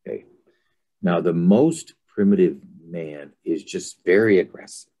 Okay. Now, the most primitive man is just very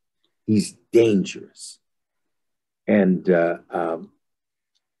aggressive. He's dangerous. And the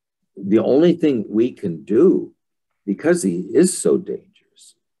only thing we can do, because he is so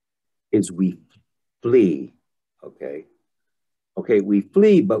dangerous, is we flee. Okay. Okay, we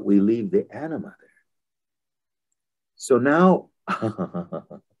flee, but we leave the anima there. So now,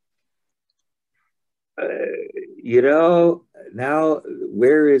 now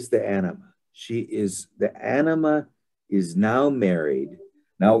where is the anima? The anima is now married.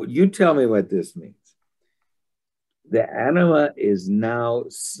 Now you tell me what this means. The anima is now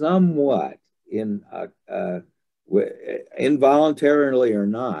somewhat involuntarily or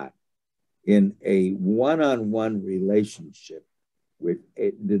not, in a one-on-one relationship with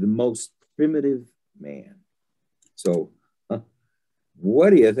the most primitive man. So what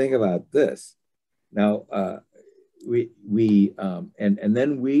do you think about this? Now, the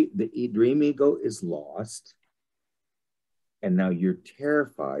dream ego is lost. And now you're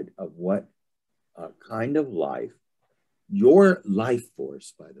terrified of what kind of life, your life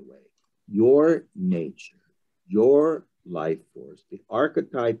force, by the way, your nature, your life force, the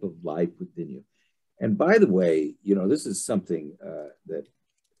archetype of life within you. And by the way, this is something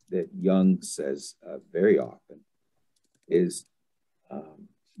that Jung says very often, is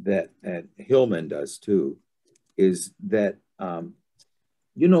that, and Hillman does too, is that the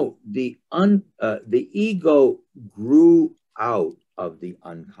ego grew out of the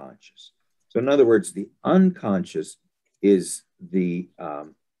unconscious. So in other words, the unconscious was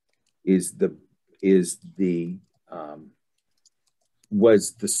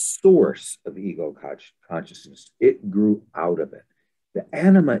the source of ego consciousness. It grew out of it. The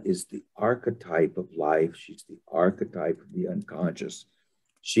anima is the archetype of life. She's the archetype of the unconscious.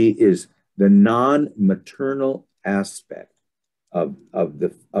 She is the non-maternal aspect of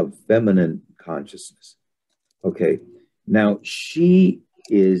feminine consciousness. Okay, now she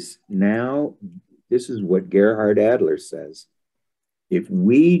is now, this is what Gerhard Adler says, if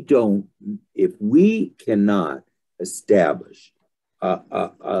we cannot establish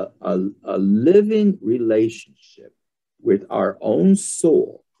a living relationship with our own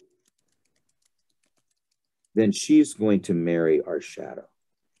soul, then she's going to marry our shadow.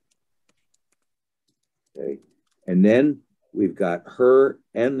 Okay, and then we've got her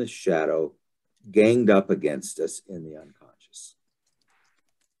and the shadow ganged up against us in the unconscious.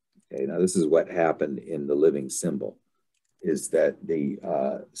 Okay, now this is what happened in the living symbol, is that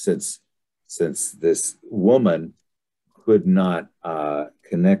since this woman could not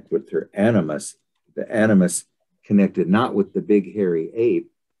connect with her animus, the animus connected not with the big hairy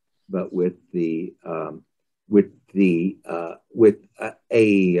ape, but with a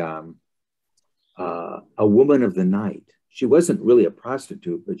woman of the night. She wasn't really a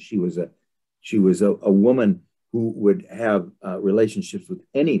prostitute, but she was a woman who would have relationships with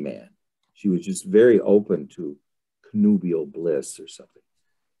any man. She was just very open to connubial bliss or something.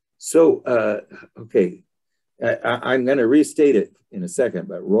 So, okay, I'm going to restate it in a second,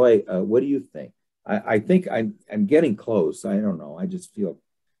 but Roy, what do you think? I think I'm getting close. I don't know. I just feel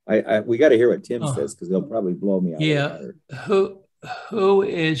we got to hear what Tim says, because they'll probably blow me out. Yeah. Who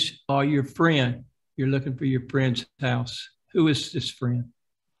is your friend? You're looking for your friend's house. Who is this friend?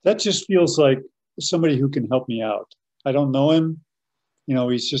 That just feels like somebody who can help me out. I don't know him.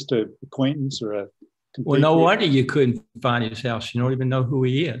 He's just an acquaintance or a. Well, no wonder you couldn't find his house. You don't even know who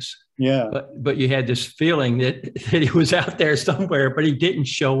he is. Yeah. But you had this feeling that he was out there somewhere, but he didn't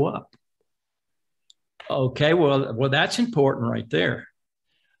show up. Okay, well, that's important right there.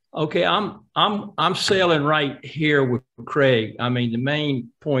 Okay, I'm sailing right here with Craig. I mean, the main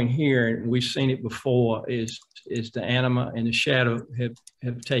point here, and we've seen it before, is the anima and the shadow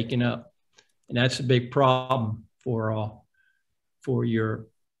have taken up, and that's a big problem for your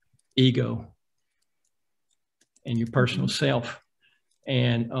ego and your personal self.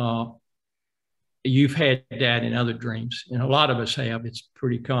 And you've had that in other dreams, and a lot of us have. It's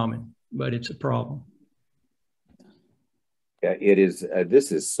pretty common, but it's a problem. Yeah, it is.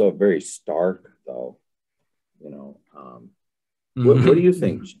 This is so very stark, though. You know, what do you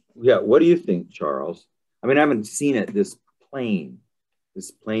think? Yeah, what do you think, Charles? I mean, I haven't seen it this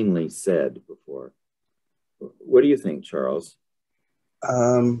plainly said before. What do you think, Charles?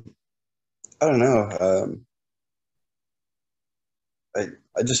 I don't know.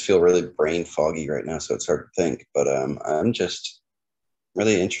 I just feel really brain foggy right now, so it's hard to think. But I'm just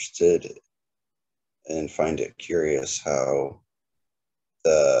really interested and find it curious how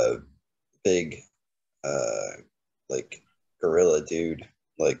the big like gorilla dude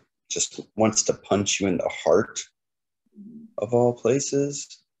like just wants to punch you in the heart of all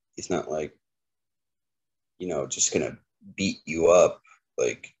places. He's not like, just gonna beat you up,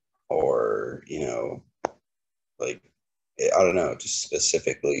 like, or like, I don't know, just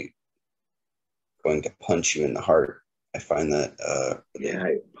specifically going to punch you in the heart. I find that really,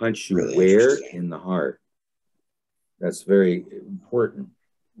 yeah, punch you really where in the heart? That's very important.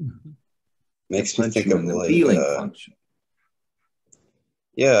 Makes me think of the like feeling function.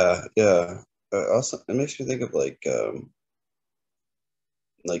 yeah. Also, it makes me think of like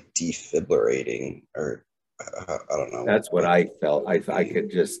defibrillating, or I don't know. That's what I felt. I could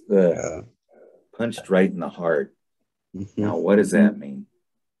just punched right in the heart. Mm-hmm. Now, what does that mean?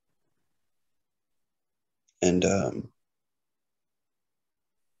 And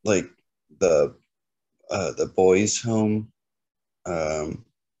like the boys' home,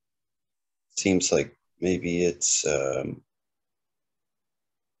 seems like maybe it's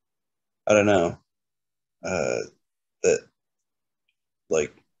I don't know, that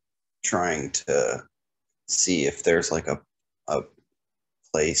like trying to see if there's like a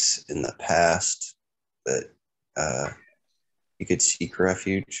place in the past that you could seek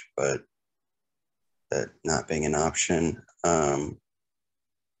refuge, but that not being an option. And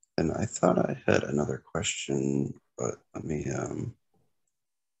I thought I had another question, but let me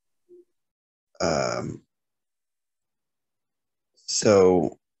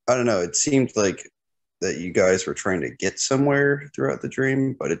so I don't know, it seemed like that you guys were trying to get somewhere throughout the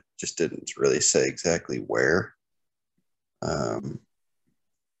dream, but it just didn't really say exactly where.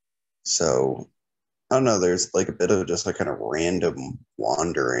 So I don't know, there's like a bit of just like kind of random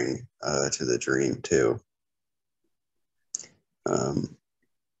wandering to the dream too.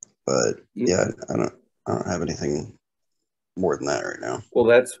 But yeah, I don't have anything more than that right now. Well,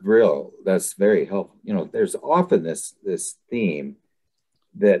 that's real. That's very helpful. You know, there's often this theme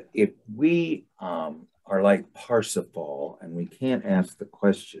that if we are like Parsifal and we can't ask the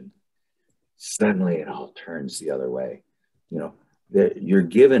question, suddenly it all turns the other way. You know, that you're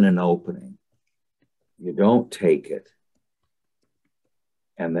given an opening, you don't take it,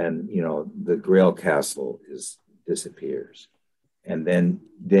 and then the Grail Castle disappears, and then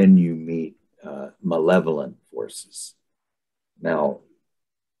you meet malevolent forces. Now,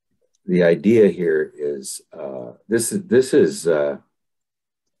 the idea here is this is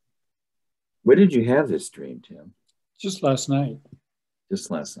when did you have this dream, Tim? Just last night. Just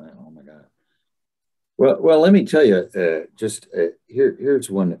last night. Oh my God. Well, let me tell you.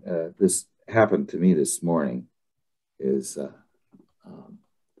 Here's one. This happened to me this morning. Is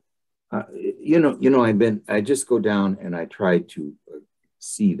I just go down and I try to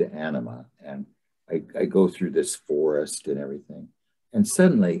see the anima, and I go through this forest and everything, and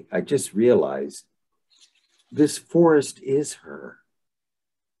suddenly I just realized this forest is her.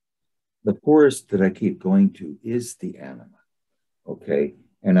 The forest that I keep going to is the anima, okay?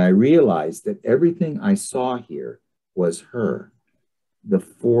 And I realized that everything I saw here was her. The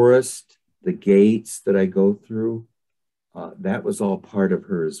forest, the gates that I go through, that was all part of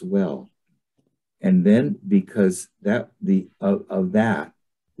her as well. And then because the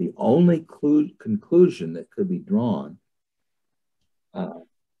only conclusion that could be drawn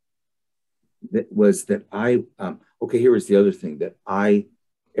that was that okay, here was the other thing, that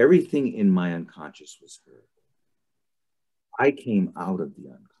everything in my unconscious was her. I came out of the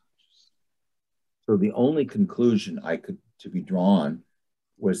unconscious. So the only conclusion to be drawn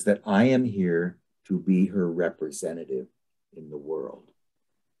was that I am here to be her representative in the world.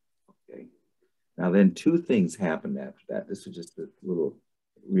 Okay. Now then two things happened after that. This was just a little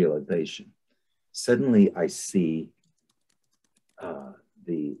realization. suddenly I see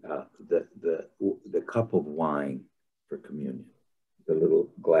the cup of wine for communion, the little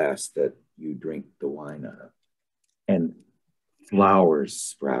glass that you drink the wine out of, and flowers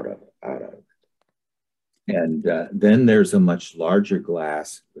sprout out of it. And then there's a much larger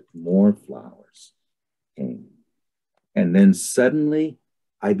glass with more flowers. And then suddenly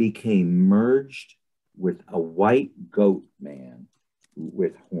I became merged with a white goat man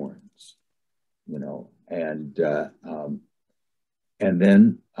with horns, you know, and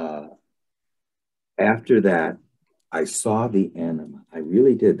then after that, I saw the anima. I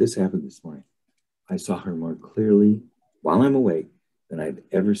really did. This happened this morning. I saw her more clearly while I'm awake than I'd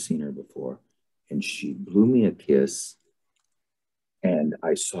ever seen her before. And she blew me a kiss, and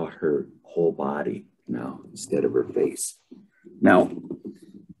I saw her whole body now instead of her face. Now,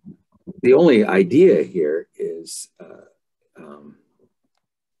 the only idea here is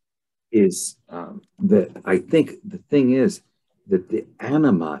that I think the thing is that the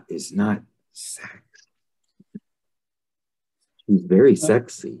anima is not sex. She's very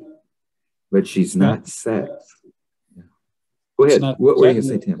sexy, but she's not sex. Go ahead. What were you going to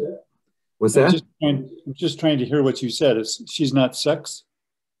say, Tim? What's that? I'm just trying to hear what you said. She's not sex? Is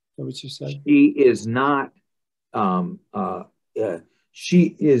that what you said? She is not.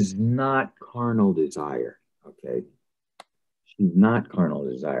 She is not carnal desire. Okay, she's not carnal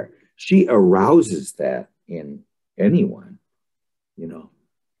desire. She arouses that in anyone, you know,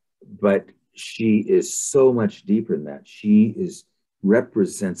 but she is so much deeper than that. She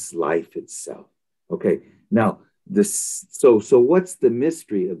represents life itself. Okay, now this. So what's the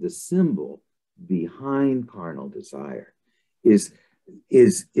mystery of the symbol behind carnal desire? Is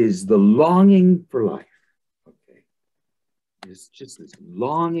the longing for life. Okay, it's just this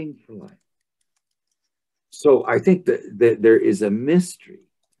longing for life. So I think that there is a mystery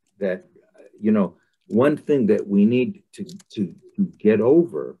that, you know, one thing that we need to get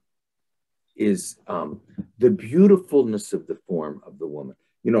over is the beautifulness of the form of the woman,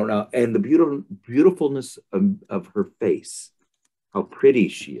 you know, now, and the beautifulness of her face, how pretty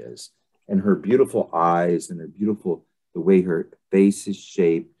she is, and her beautiful eyes, and the way her face is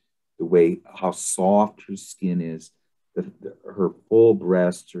shaped, how soft her skin is, her full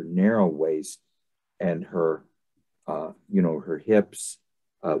breasts, her narrow waist, and her, you know, her hips,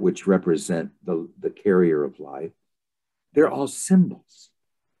 which represent the carrier of life. They're all symbols.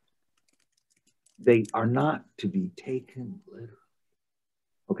 They are not to be taken literally.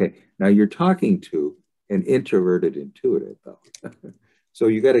 Okay, now you're talking to an introverted intuitive, though. So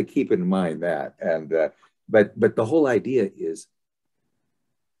you got to keep in mind that. And but the whole idea is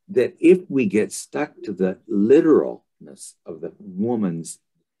that if we get stuck to the literalness of the woman's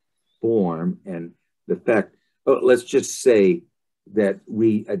form and the fact, let's just say that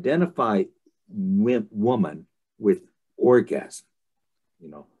we identify woman with orgasm, you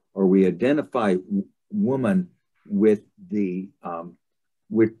know, or we identify woman with the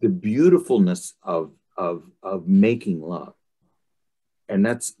beautifulness of making love, and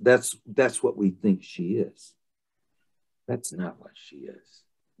that's what we think she is. That's not what she is.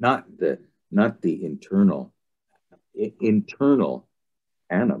 Not the internal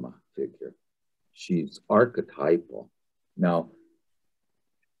anima figure. She's archetypal. Now,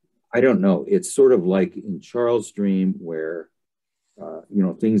 I don't know. It's sort of like in Charles' dream where, you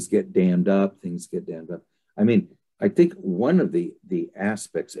know, things get dammed up. I mean, I think one of the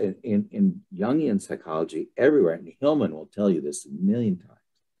aspects in Jungian psychology everywhere, and Hillman will tell you this a million times,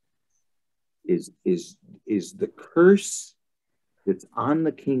 is the curse that's on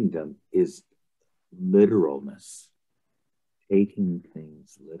the kingdom is literalness, taking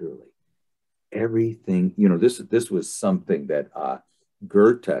things literally. Everything, you know, this was something that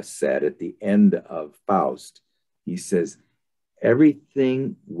Goethe said at the end of Faust. He says,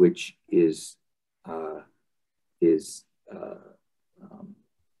 everything which is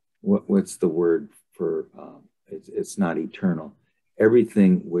what's the word for it's not eternal.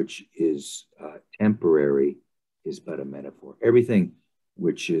 Everything which is temporary is but a metaphor. Everything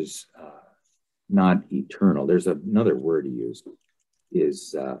which is not eternal, there's another word he used,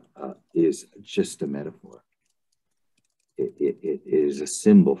 is just a metaphor. It is a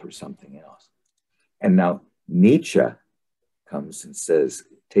symbol for something else. And now Nietzsche comes and says,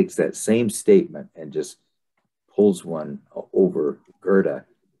 takes that same statement and just pulls one over Goethe.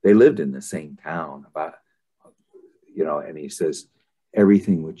 They lived in the same town, about, you know, and he says,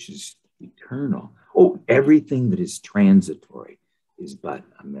 everything which is eternal, everything that is transitory is but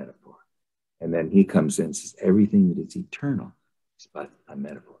a metaphor. And then he comes in and says, everything that is eternal is but a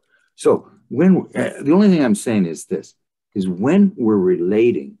metaphor. So when the only thing I'm saying is this, is when we're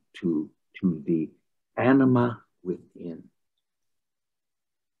relating to to the anima within.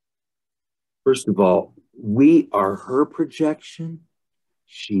 First of all, we are her projection.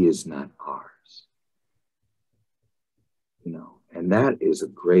 She is not ours. You know, and that is a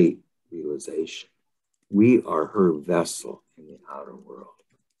great realization. We are her vessel in the outer world.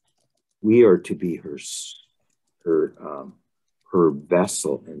 We are to be her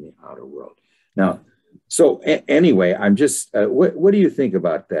vessel in the outer world. Now, so anyway, I'm just, what do you think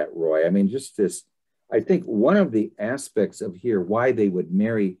about that, Roy? I mean, just this, I think one of the aspects of here, why they would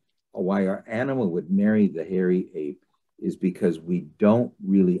marry, or why our animal would marry the hairy ape, is because we don't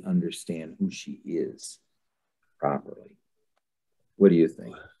really understand who she is properly. What do you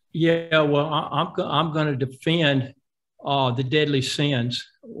think? Yeah, well, I'm going to defend the deadly sins.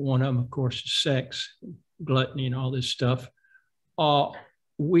 One of them, of course, is sex, gluttony, and all this stuff.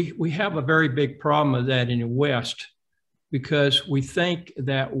 We have a very big problem with that in the West because we think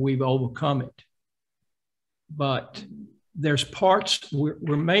that we've overcome it. But there's parts,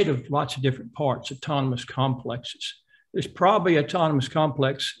 we're made of lots of different parts, autonomous complexes. There's probably autonomous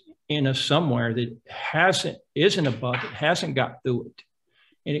complex in us somewhere that isn't above it, hasn't got through it,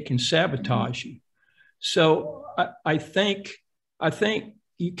 and it can sabotage you. So I think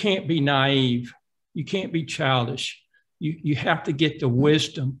you can't be naive. You can't be childish. You have to get the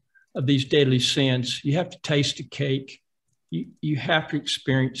wisdom of these deadly sins. You have to taste the cake. You have to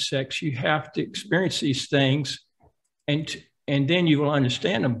experience sex. You have to experience these things, and then you will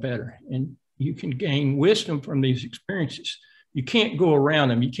understand them better, and you can gain wisdom from these experiences. You can't go around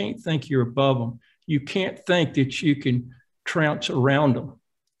them. You can't think you're above them. You can't think that you can trounce around them.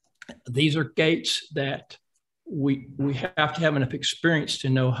 These are gates that we have to have enough experience to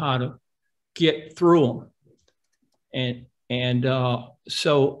know how to get through them.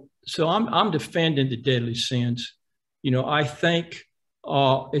 So I'm defending the deadly sins. You know, I think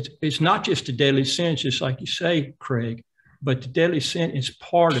it's not just the deadly sins, just like you say, Craig, but the deadly sin is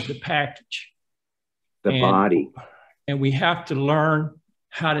part of the package. The body. And we have to learn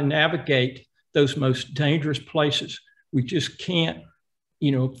how to navigate those most dangerous places. We just can't,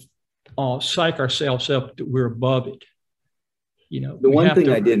 psych ourselves up that we're above it. You know, the one thing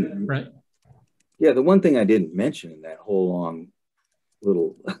I didn't, right? Yeah, the one thing I didn't mention in that whole long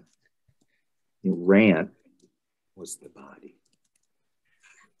little rant was the body.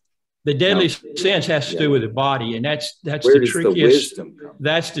 The deadly sins has to do with the body, and that's Where the does trickiest. The wisdom come?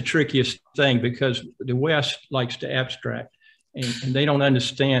 That's the trickiest thing because the West likes to abstract, and they don't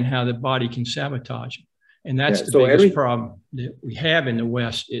understand how the body can sabotage them. And that's the biggest problem that we have in the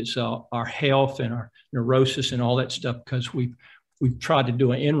West is our health and our neurosis and all that stuff because we've tried to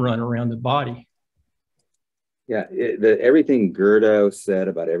do an end run around the body. Yeah, everything Goethe said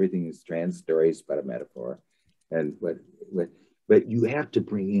about everything is transitory is but a metaphor, and but you have to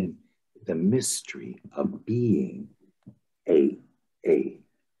bring in the mystery of being a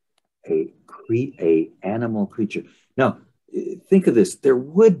animal creature. Now, think of this: there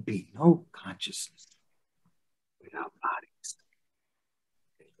would be no consciousness without bodies,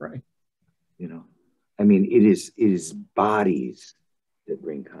 right? You know, I mean, it is bodies that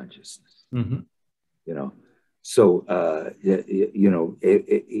bring consciousness. Mm-hmm. You know, so it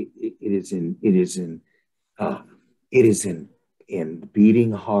is in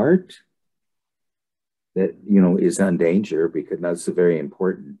beating heart that is on danger, because that's very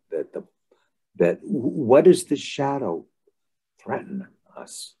important. That what does the shadow threaten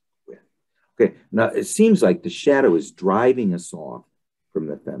us with? Okay, now it seems like the shadow is driving us off from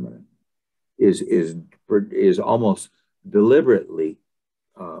the feminine, is almost deliberately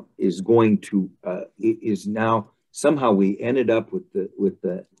is going to is now somehow we ended up with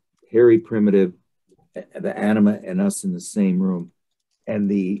the hairy primitive, the anima, and us in the same room, and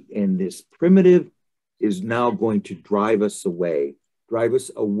this primitive is now going to drive us away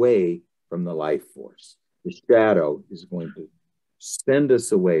from the life force. The shadow is going to send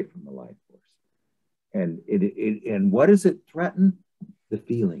us away from the life force, and and what does it threaten? The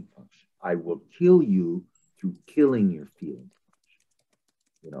feeling function. I will kill you through killing your feeling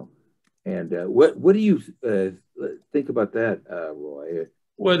function. And what do you think about that, Roy?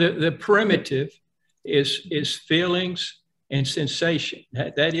 Well, the primitive is feelings and sensation.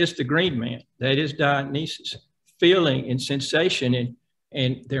 That is the green man. That is Dionysus. Feeling and sensation,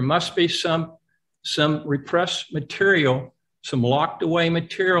 and there must be some repressed material, some locked away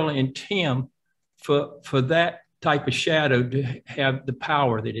material in Tim for that type of shadow to have the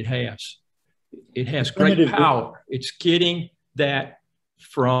power that it has. It has great power. It's getting that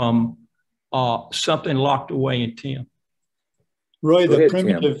from something locked away in Tim. Roy, the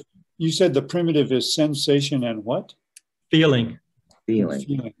primitive, Tim. You said the primitive is sensation and what? Feeling.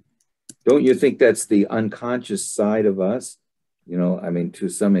 Don't you think that's the unconscious side of us? You know, I mean, to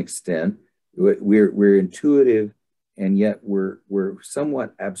some extent, we're intuitive, and yet we're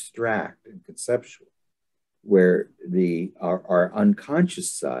somewhat abstract and conceptual. Where our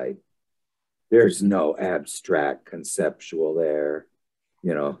unconscious side, there's no abstract conceptual there,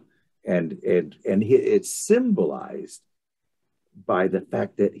 you know, and it's symbolized by the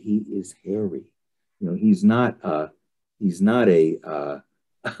fact that he is hairy. You know, he's not a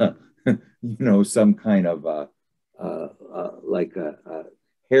you know, some kind of like a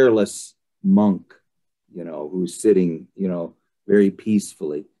hairless monk, you know, who's sitting, you know, very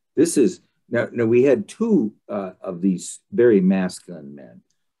peacefully. This is now we had two of these very masculine men.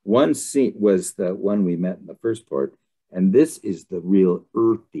 One scene was the one we met in the first part, and this is the real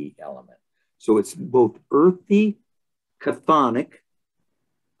earthy element. So it's both earthy, chthonic,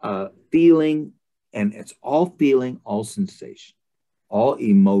 feeling, and it's all feeling, all sensation, all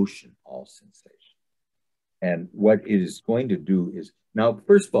emotion, all sensation. And what it is going to do is, now,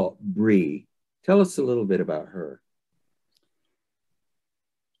 first of all, Bree, tell us a little bit about her.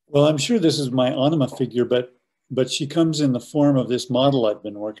 Well, I'm sure this is my anima figure, but she comes in the form of this model I've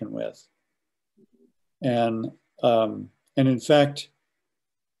been working with. And in fact,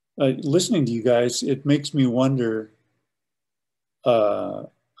 listening to you guys, it makes me wonder,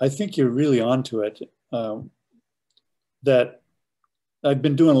 I think you're really onto it, that I've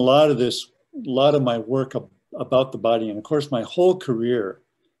been doing a lot of my work about the body. And of course, my whole career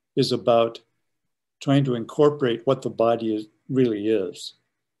is about trying to incorporate what the body really is.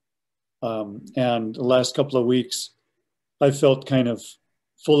 And the last couple of weeks, I felt kind of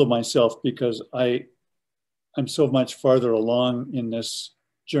full of myself because I'm so much farther along in this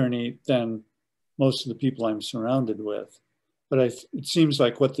journey than most of the people I'm surrounded with. But it seems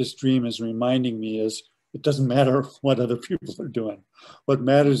like what this dream is reminding me is it doesn't matter what other people are doing. What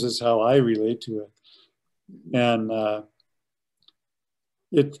matters is how I relate to it. And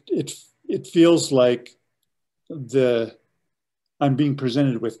it feels like I'm being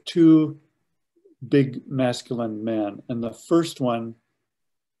presented with two big masculine men. And the first one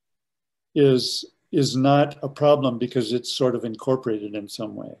is not a problem because it's sort of incorporated in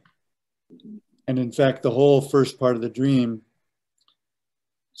some way. And in fact, the whole first part of the dream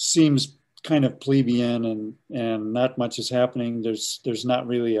seems kind of plebeian and not much is happening. There's not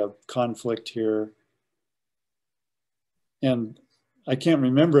really a conflict here. And I can't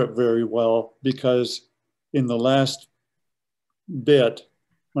remember it very well because in the last bit,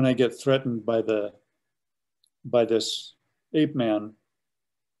 when I get threatened by this ape man,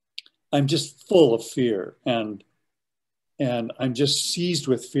 I'm just full of fear and I'm just seized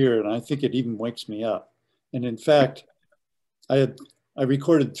with fear, and I think it even wakes me up. And in fact, I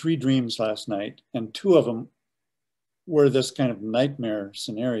recorded 3 dreams last night, and 2 of them were this kind of nightmare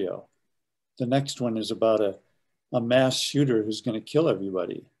scenario. The next one is about a mass shooter who's going to kill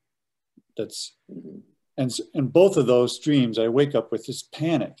everybody. And both of those dreams, I wake up with this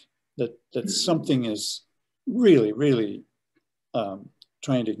panic that something is really, really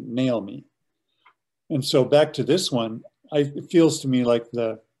trying to nail me. And so back to this one, it feels to me like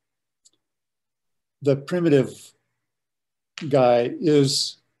the primitive guy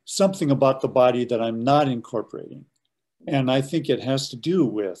is something about the body that I'm not incorporating. And I think it has to do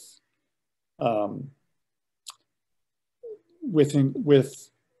with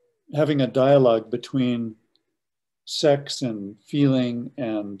having a dialogue between sex and feeling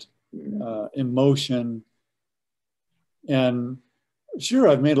and emotion. And sure,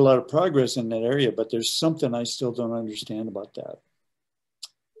 I've made a lot of progress in that area, but there's something I still don't understand about that.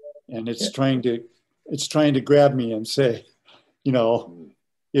 And it's trying to grab me and say, you know,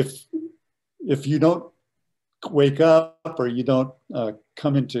 if you don't wake up or you don't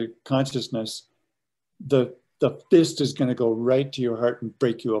come into consciousness, the fist is going to go right to your heart and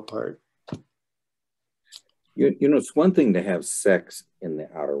break you apart. You know, it's one thing to have sex in the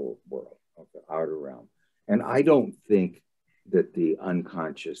outer world, the outer realm. And I don't think that the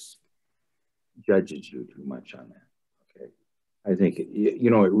unconscious judges you too much on that. Okay. I think, you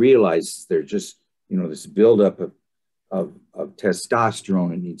know, it realizes there's just, you know, this buildup of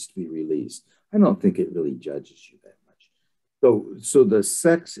testosterone that needs to be released. I don't think it really judges you that much. So the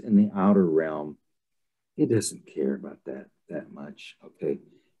sex in the outer realm, it doesn't care about that much. Okay.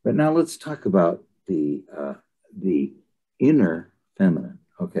 But now let's talk about the inner feminine.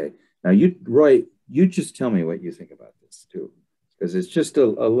 Okay. Now Roy, you just tell me what you think about this too, because it's just a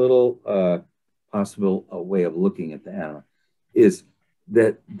little possible a way of looking at the anima, is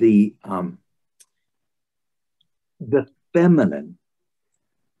that the feminine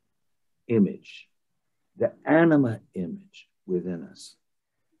image, the anima image within us,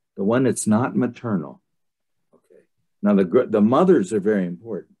 the one that's not maternal. Okay. Now the mothers are very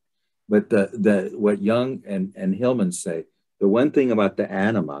important, but what Jung and Hillman say, the one thing about the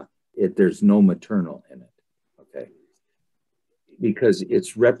anima, there's no maternal in it. Okay. Because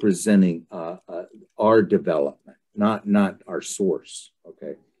it's representing our development, not our source.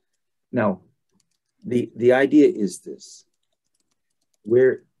 Okay. Now, the idea is this: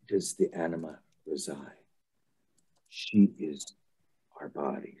 where does the anima reside? She is our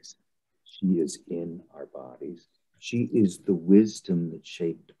bodies. She is in our bodies. She is the wisdom that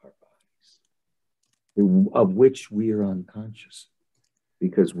shaped our bodies, of which we are unconscious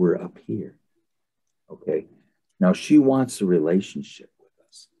because we're up here. Okay. Now she wants a relationship with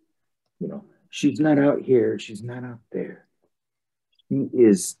us. You know, she's not out here. She's not out there. She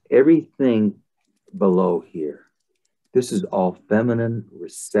is everything below here. This is all feminine,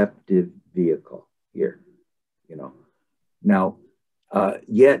 receptive vehicle here, you know. Now,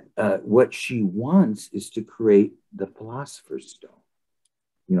 yet what she wants is to create the philosopher's stone,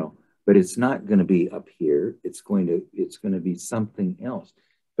 you know, but it's not going to be up here. It's going to be something else.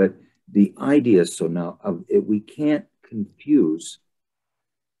 But the idea, so now we can't confuse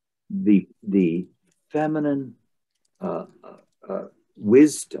the feminine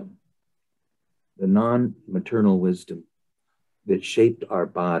wisdom, the non-maternal wisdom that shaped our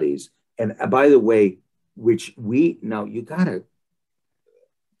bodies. And by the way, which now you got to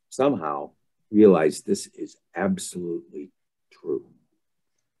somehow realize this is absolutely true.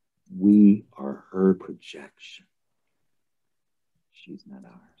 We are her projection. She's not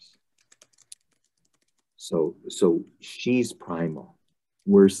ours. So she's primal.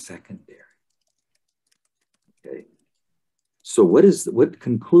 We're secondary. Okay. So what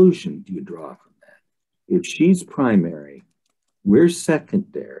conclusion do you draw from that? If she's primary, we're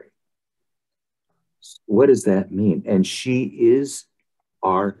secondary. What does that mean? And she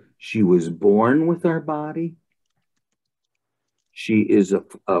was born with our body. She is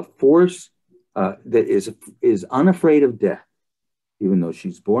a force that is unafraid of death, even though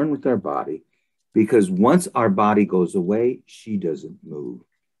she's born with our body, because once our body goes away, she doesn't move.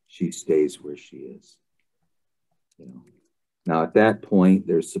 She stays where she is. You know. Now, at that point,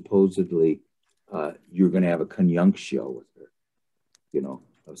 there's supposedly you're going to have a conjunctio with her, you know,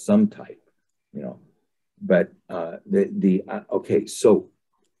 of some type, you know. But okay, so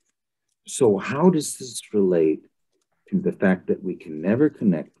how does this relate to the fact that we can never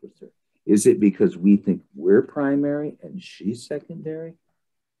connect with her? Is it because we think we're primary and she's secondary?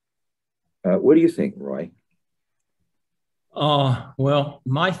 What do you think, Roy? Well,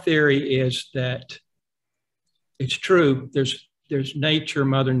 my theory is that it's true. There's nature,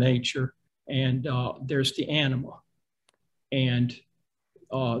 Mother Nature, and there's the anima. And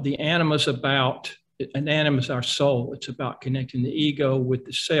the anima is an anima is our soul. It's about connecting the ego with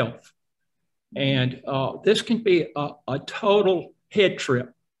the self. And this can be a total head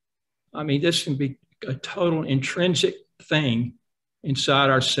trip. I mean, this can be a total intrinsic thing inside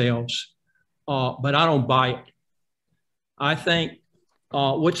ourselves, but I don't buy it. I think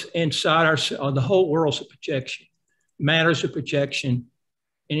what's inside ourselves, the whole world's a projection. Matter's a projection,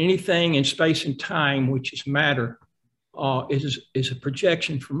 and anything in space and time, which is matter, is a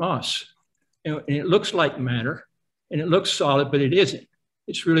projection from us. And it looks like matter, and it looks solid, but it isn't.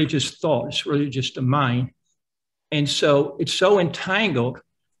 It's really just thought. It's really just a mind. And so it's so entangled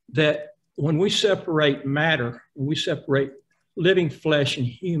that when we separate matter, when we separate living flesh and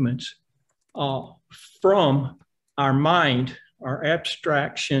humans from our mind, our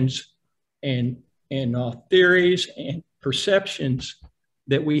abstractions and theories and perceptions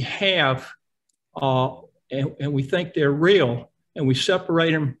that we have, and we think they're real, and we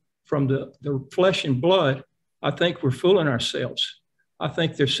separate them from the flesh and blood, I think we're fooling ourselves. I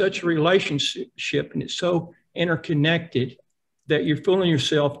think there's such a relationship and it's so interconnected that you're fooling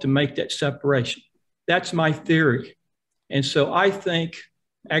yourself to make that separation. That's my theory. And so I think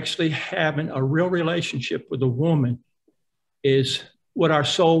actually having a real relationship with a woman is what our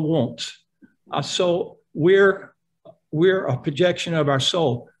soul wants. Our soul, we're a projection of our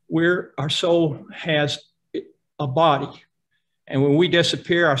soul. Our soul has a body. And when we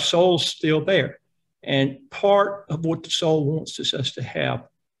disappear, our soul's still there. And part of what the soul wants is us to have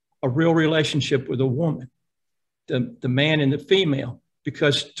a real relationship with a woman, the man and the female,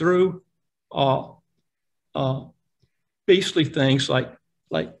 because through beastly things like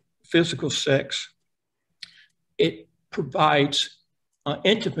physical sex, it provides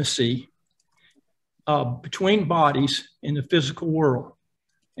intimacy between bodies in the physical world.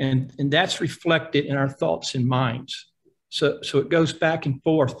 And that's reflected in our thoughts and minds. So it goes back and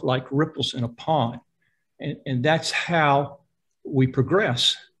forth like ripples in a pond. And that's how we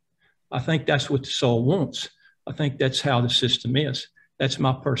progress. I think that's what the soul wants. I think that's how the system is. That's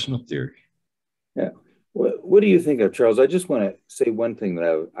my personal theory. Yeah. What do you think of, Charles? I just want to say one thing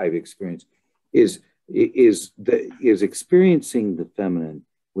that I've experienced is experiencing the feminine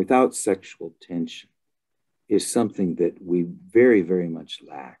without sexual tension is something that we very, very much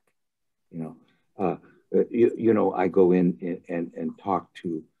lack. You know, I go in and talk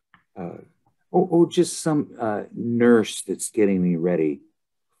to, just some nurse that's getting me ready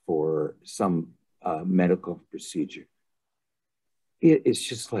for some medical procedure. It's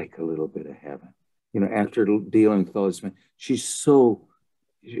just like a little bit of heaven. You know, after dealing with all this, she's so,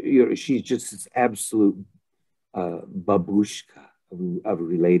 you know, she's just this absolute babushka of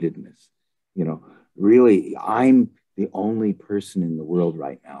relatedness. You know, really, I'm the only person in the world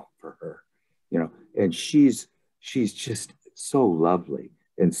right now for her. You know, and she's just so lovely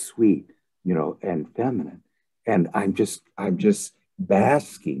and sweet, you know, and feminine. And I'm just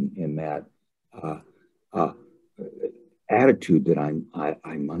basking in that attitude that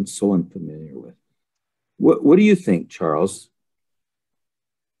I'm so unfamiliar with. What do you think, Charles?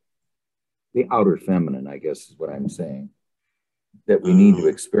 The outer feminine, I guess, is what I'm saying, that we need to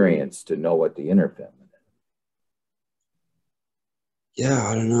experience to know what the inner feminine is. Yeah,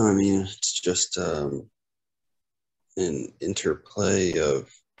 I don't know. I mean, it's just an interplay of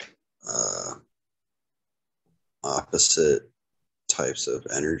opposite types of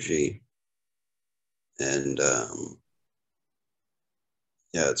energy. And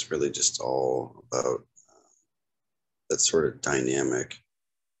yeah, it's really just all about that sort of dynamic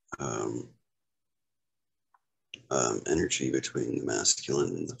energy between the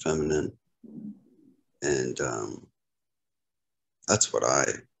masculine and the feminine. And that's what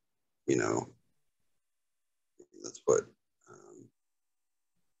that's what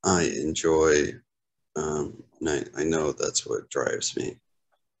I enjoy. And I know that's what drives me.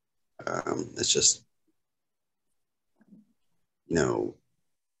 It's just, you know,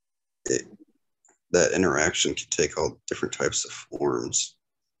 that interaction can take all different types of forms.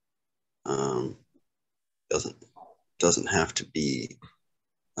 Doesn't have to be.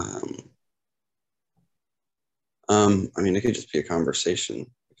 I mean, it could just be a conversation. It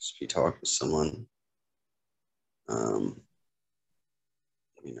could just be talking with someone. I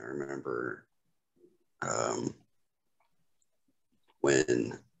mean, I remember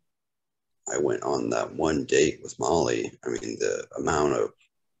when I went on that one date with Molly. I mean, the amount of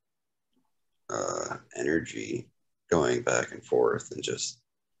energy going back and forth and just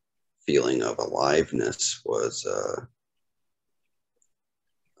feeling of aliveness was,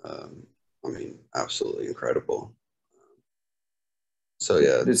 I mean, absolutely incredible. So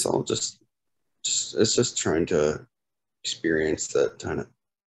yeah, it's all just it's just trying to experience that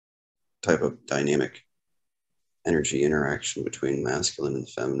type of dynamic energy interaction between masculine and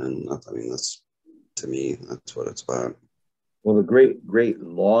feminine. I mean, that's, to me, that's what it's about. Well, the great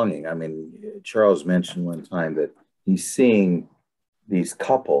longing. I mean, Charles mentioned one time that he's seeing these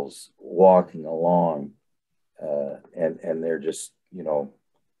couples walking along, and they're just, you know,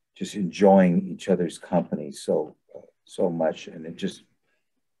 just enjoying each other's company so much, and it just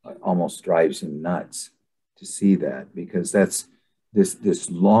almost drives him nuts to see that, because that's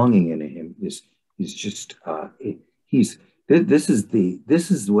this longing in him. He's just this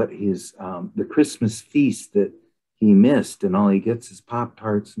is what his the Christmas feast that he missed, and all he gets is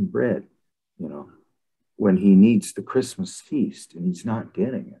Pop-Tarts and bread, you know, when he needs the Christmas feast, and he's not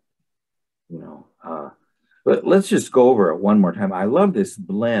getting it, you know. But let's just go over it one more time. I love this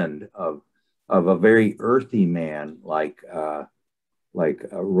blend of a very earthy man like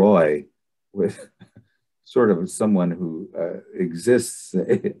Roy, with sort of someone who exists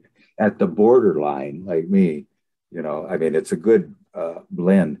at the borderline like me. You know, I mean, it's a good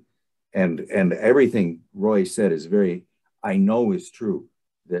blend, and everything Roy said is very, I know, is true.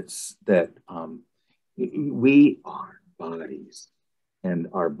 That we are bodies, and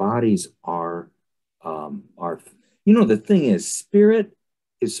our bodies are, you know, the thing is, spirit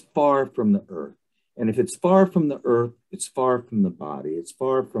is far from the earth. And if it's far from the earth, it's far from the body. It's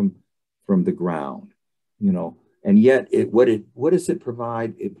far from the ground, you know. And yet, what does it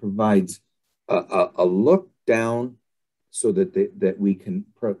provide? It provides a look down, so that we can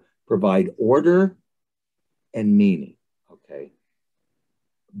provide order and meaning. Okay,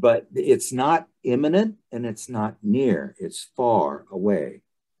 but it's not imminent and it's not near. It's far away.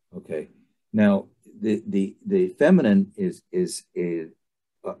 Okay. Now, the feminine is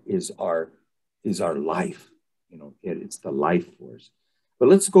our life. You know, it's the life force. But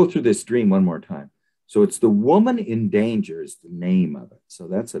let's go through this dream one more time. So it's the woman in danger is the name of it. So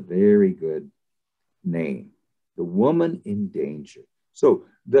that's a very good name. The woman in danger. So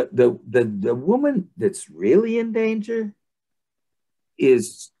the woman that's really in danger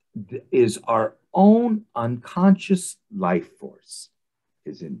is our own unconscious life force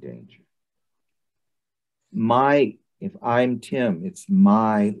is in danger. If I'm Tim, it's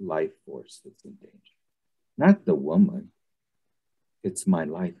my life force that's in danger, not the woman. It's my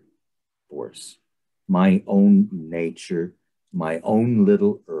life force, my own nature, my own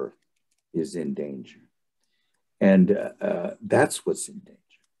little earth is in danger. And that's what's in danger.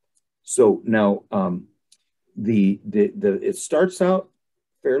 So now it starts out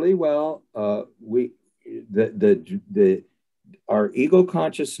fairly well. Our ego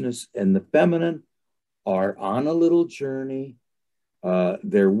consciousness and the feminine are on a little journey.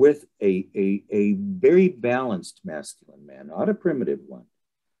 They're with a very balanced masculine man, not a primitive one,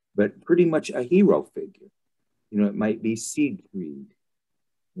 but pretty much a hero figure. You know, it might be Siegfried.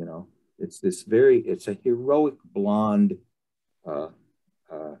 You know, it's a heroic blonde,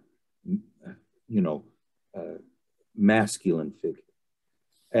 masculine figure.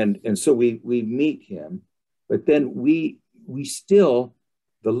 And so we meet him, but then we still,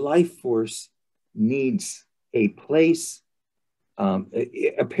 the life force needs a place.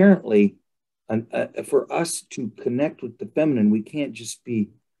 Apparently, for us to connect with the feminine, we can't just be,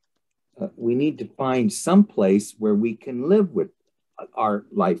 we need to find some place where we can live with our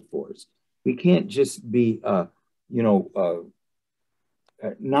life force. We can't just be,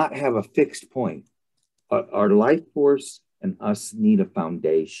 not have a fixed point. Our life force and us need a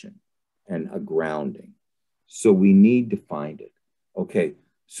foundation and a grounding. So we need to find it. Okay,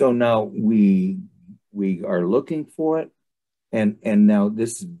 so now we are looking for it. And now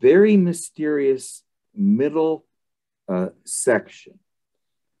this very mysterious middle section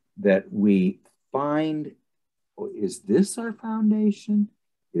that we find, is this our foundation?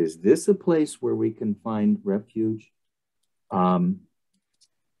 Is this a place where we can find refuge?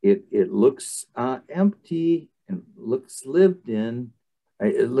 It looks empty and looks lived in.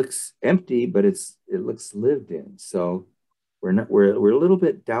 It looks empty, but it looks lived in. So we're a little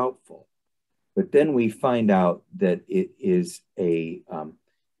bit doubtful. But then we find out that it is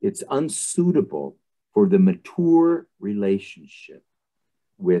it's unsuitable for the mature relationship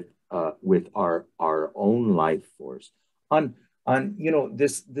with our own life force. On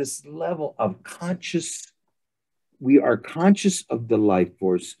this level of conscious, we are conscious of the life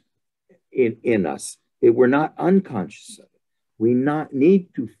force in us. We're not unconscious of it. We not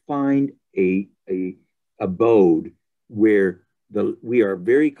need to find a abode where we are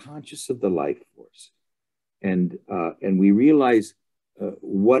very conscious of the life force, and we realize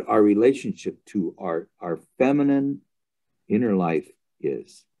what our relationship to our feminine inner life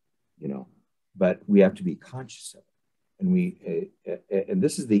is, but we have to be conscious of it. And and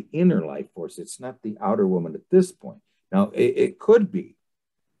this is the inner life force. It's not the outer woman at this point. Now it could be,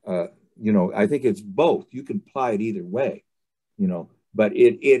 I think it's both. You can apply it either way, but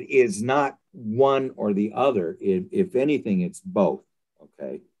it is not one or the other. If anything, it's both.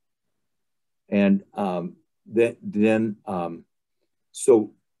 Okay. And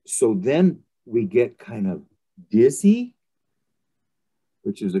so then we get kind of dizzy,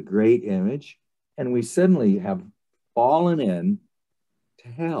 which is a great image, and we suddenly have fallen in to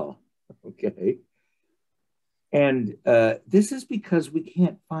hell. Okay. And this is because we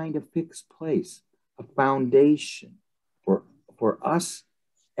can't find a fixed place, a foundation for us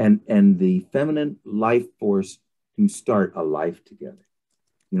and the feminine life force to start a life together.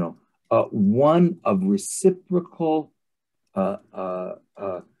 One of reciprocal, of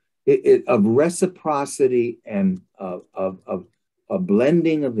reciprocity and of a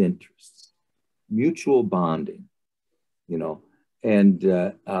blending of interests, mutual bonding, and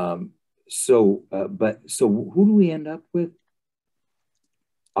so who do we end up with?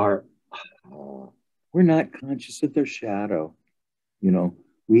 We're not conscious of their shadow. We're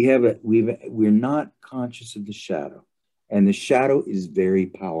not conscious of the shadow, and the shadow is very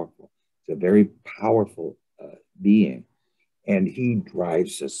powerful. It's a very powerful being, and he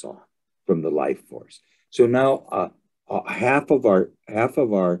drives us off from the life force. So now half of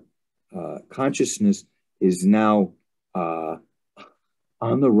our consciousness is now on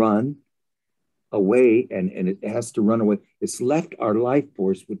the run away, and it has to run away. It's left our life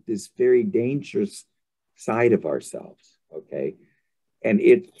force with this very dangerous side of ourselves, okay? And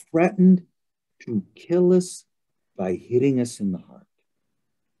it threatened to kill us by hitting us in the heart,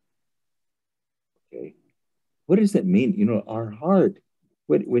 okay? What does that mean? Our heart,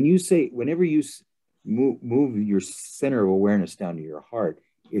 whenever you move your center of awareness down to your heart,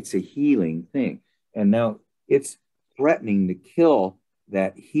 it's a healing thing. And now it's threatening to kill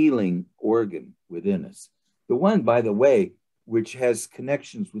that healing organ within us. The one, by the way, which has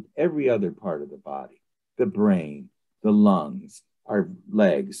connections with every other part of the body, the brain, the lungs, our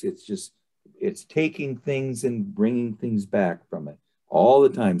legs. It's taking things and bringing things back from it all the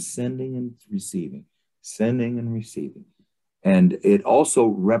time, sending and receiving, sending and receiving. And it also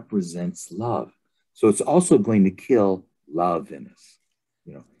represents love. So it's also going to kill love in us.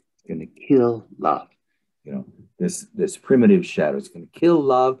 It's going to kill love. This primitive shadow is going to kill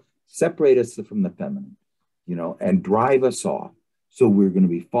love, separate us from the feminine, and drive us off. So we're going to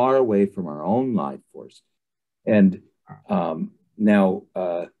be far away from our own life force. And now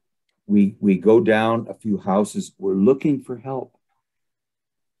we go down a few houses. We're looking for help,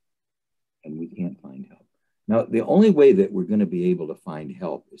 and we can't find help. Now, the only way that we're going to be able to find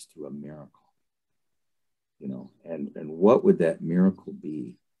help is through a miracle. And what would that miracle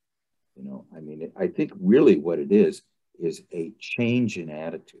be? I think really what it is a change in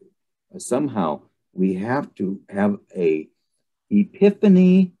attitude. Somehow we have to have a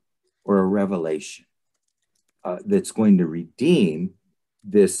epiphany or a revelation that's going to redeem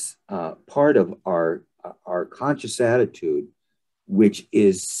this part of our conscious attitude, which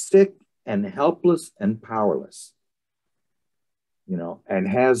is sick and helpless and powerless, and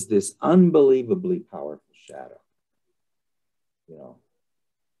has this unbelievably powerful shadow,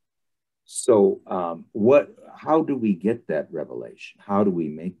 So how do we get that revelation? How do we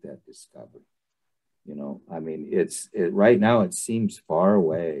make that discovery? Right now it seems far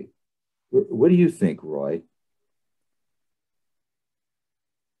away. What do you think, Roy?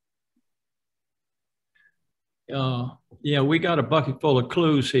 Yeah, we got a bucket full of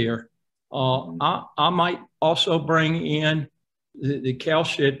clues here. I might also bring in the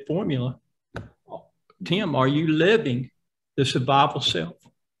Cowshed formula. Tim, are you living the survival self?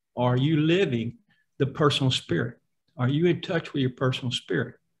 Are you living the personal spirit? Are you in touch with your personal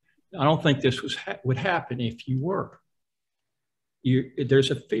spirit? I don't think this would happen if you were.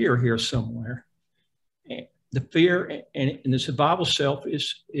 There's a fear here somewhere. And the fear and the survival self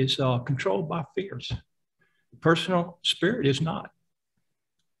is controlled by fears. The personal spirit is not.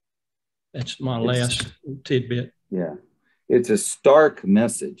 That's my last tidbit. Yeah. It's a stark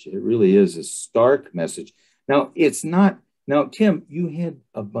message. It really is a stark message. Now, it's not. Now, Tim, you had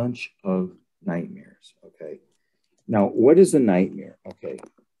a bunch of nightmares. Okay. Now, what is a nightmare? Okay.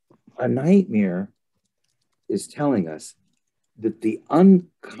 A nightmare is telling us that the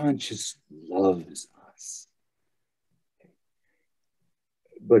unconscious loves us.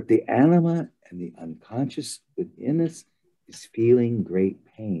 But the anima and the unconscious within us is feeling great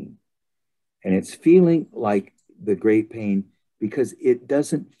pain. And it's feeling like the great pain because it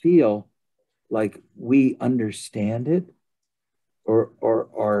doesn't feel like we understand it or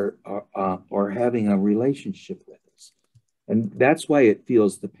having a relationship with us. And that's why it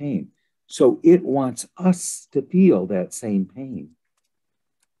feels the pain. So it wants us to feel that same pain.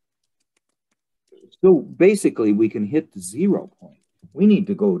 So basically we can hit the 0 point. We need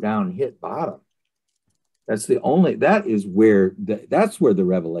to go down and hit bottom. That's where the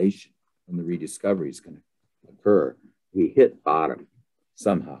revelation and the rediscovery is going to occur. We hit bottom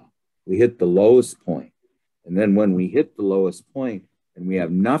somehow. We hit the lowest point. And then when we hit the lowest point and we have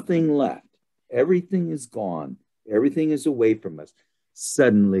nothing left, everything is gone, everything is away from us,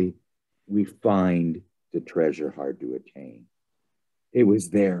 suddenly we find the treasure hard to attain. It was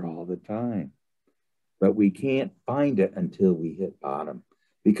there all the time, but we can't find it until we hit bottom,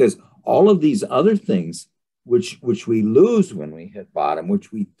 because all of these other things which we lose when we hit bottom,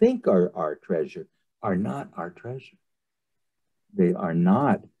 which we think are our treasure, are not our treasure. They are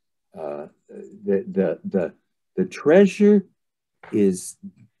not. The treasure is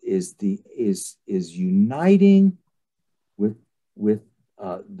uniting with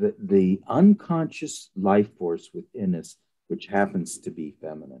the unconscious life force within us, which happens to be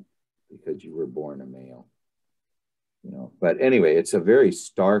feminine because you were born a male. But anyway, it's a very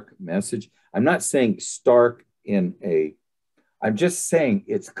stark message. I'm not saying stark I'm just saying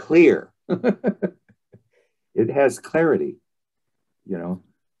it's clear. It has clarity,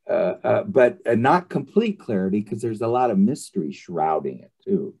 but not complete clarity, because there's a lot of mystery shrouding it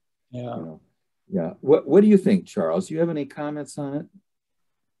too. Yeah. Yeah. What do you think, Charles? Do you have any comments on it?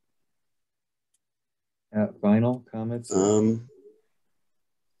 Final comments? I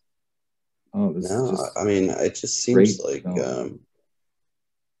mean, it just seems like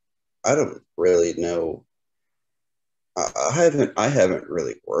I don't really know. I haven't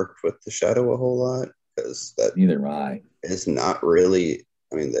really worked with the shadow a whole lot, because that neither I. Is not really.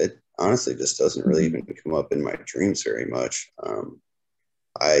 I mean, it honestly just doesn't really even come up in my dreams very much.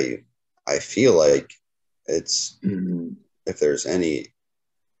 I feel like it's if there's any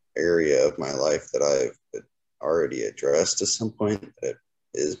area of my life that already addressed at some point that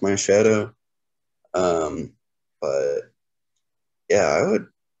is my shadow. But yeah,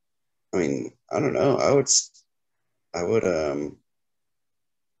 I mean, I don't know. I would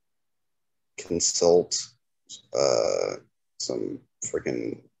consult some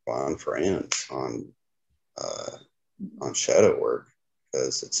freaking Von Franz on shadow work,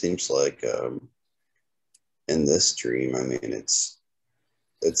 because it seems like in this dream, I mean, it's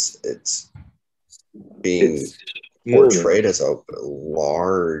being portrayed as a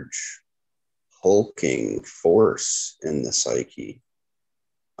large hulking force in the psyche,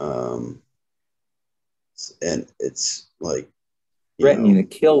 and it's like threatening to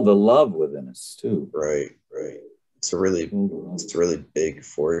kill the love within us too. Right. It's a really big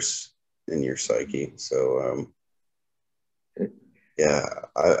force in your psyche. So yeah,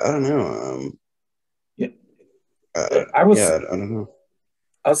 I don't know. I don't know.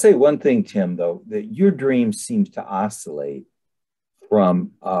 I'll say one thing, Tim, though, that your dream seems to oscillate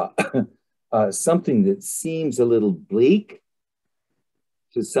from something that seems a little bleak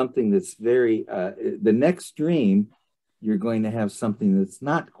to something that's very, the next dream, you're going to have something that's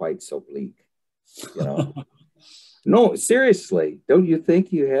not quite so bleak, you know. No, seriously, don't you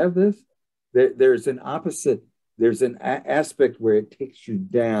think you have this? There's an opposite, there's an aspect where it takes you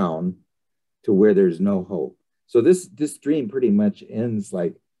down to where there's no hope. So this dream pretty much ends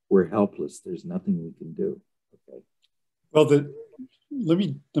like we're helpless. There's nothing we can do. Okay. Well, let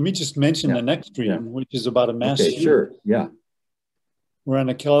me just mention the next dream, which is about a mass shooting. Sure. Yeah. We're on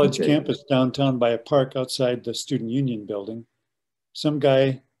a college campus downtown by a park outside the Student Union building. Some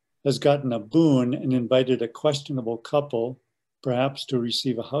guy has gotten a boon and invited a questionable couple, perhaps to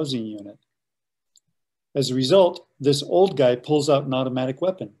receive a housing unit. As a result, this old guy pulls out an automatic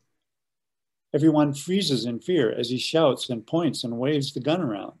weapon. Everyone freezes in fear as he shouts and points and waves the gun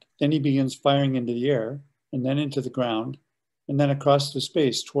around. Then he begins firing into the air and then into the ground and then across the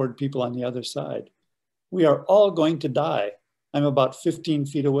space toward people on the other side. We are all going to die. I'm about 15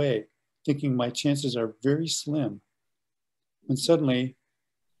 feet away, thinking my chances are very slim. And suddenly,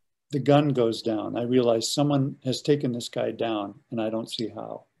 the gun goes down. I realize someone has taken this guy down, and I don't see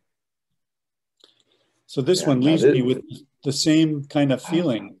how. So this one leaves me with the same kind of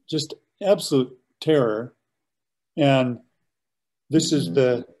feeling, just absolute terror. And this is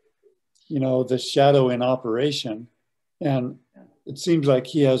the shadow in operation. And it seems like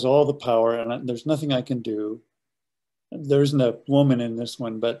he has all the power, and there's nothing I can do. There isn't a woman in this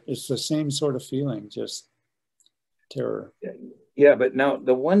one, but it's the same sort of feeling, just terror. Yeah, but now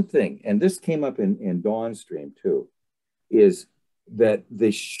the one thing, and this came up in Dawn's dream too, is that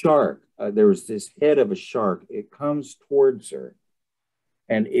the shark, there was this head of a shark, it comes towards her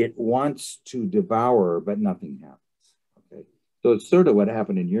and it wants to devour her, but nothing happens. Okay. So it's sort of what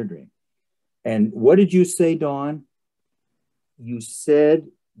happened in your dream. And what did you say, Dawn? You said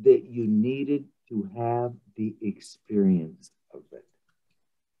that you needed to have the experience of it.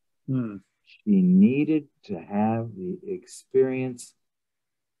 She needed to have the experience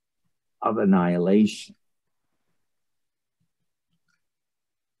of annihilation.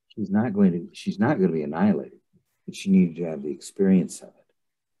 She's not going to be annihilated, but she needed to have the experience of it.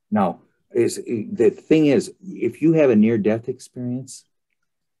 Now, the thing is, if you have a near-death experience,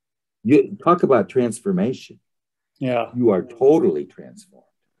 you talk about transformation. Yeah, you are totally transformed.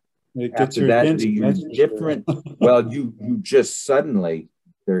 After that, you're different. Well, you just suddenly,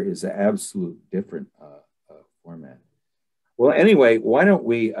 there is an absolute different format. Well, anyway, why don't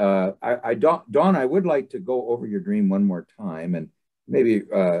we, Dawn, I would like to go over your dream one more time, and maybe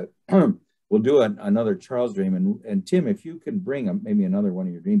we'll do another Charles dream. And Tim, if you can bring maybe another one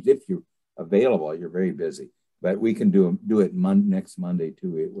of your dreams, if you're available, you're very busy, but we can do it next Monday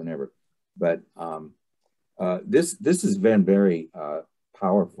too, whenever. But this has been very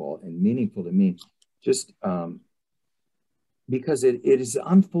powerful and meaningful to me, just because it is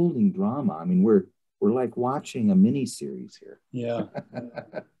unfolding drama. I mean, we're like watching a mini series here. Yeah.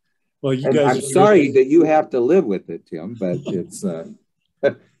 Well, you guys. I'm sorry that you have to live with it, Tim, but it's.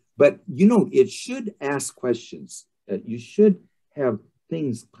 But it should ask questions. You should have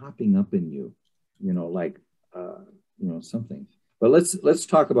things popping up in you, like something. But let's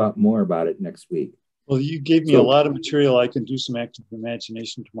talk more about it next week. Well, you gave me a lot of material. I can do some active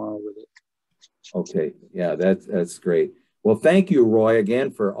imagination tomorrow with it. Okay. Yeah, that's great. Well, thank you, Roy,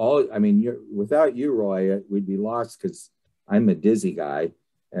 again for all. I mean, without you, Roy, we'd be lost because I'm a dizzy guy.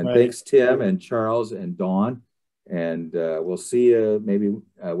 And thanks, Tim and Charles and Dawn. And we'll see you maybe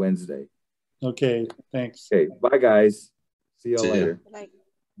Wednesday. Okay. Thanks. Okay. Bye, guys. See you all later. Bye.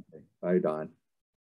 Okay, bye, Dawn.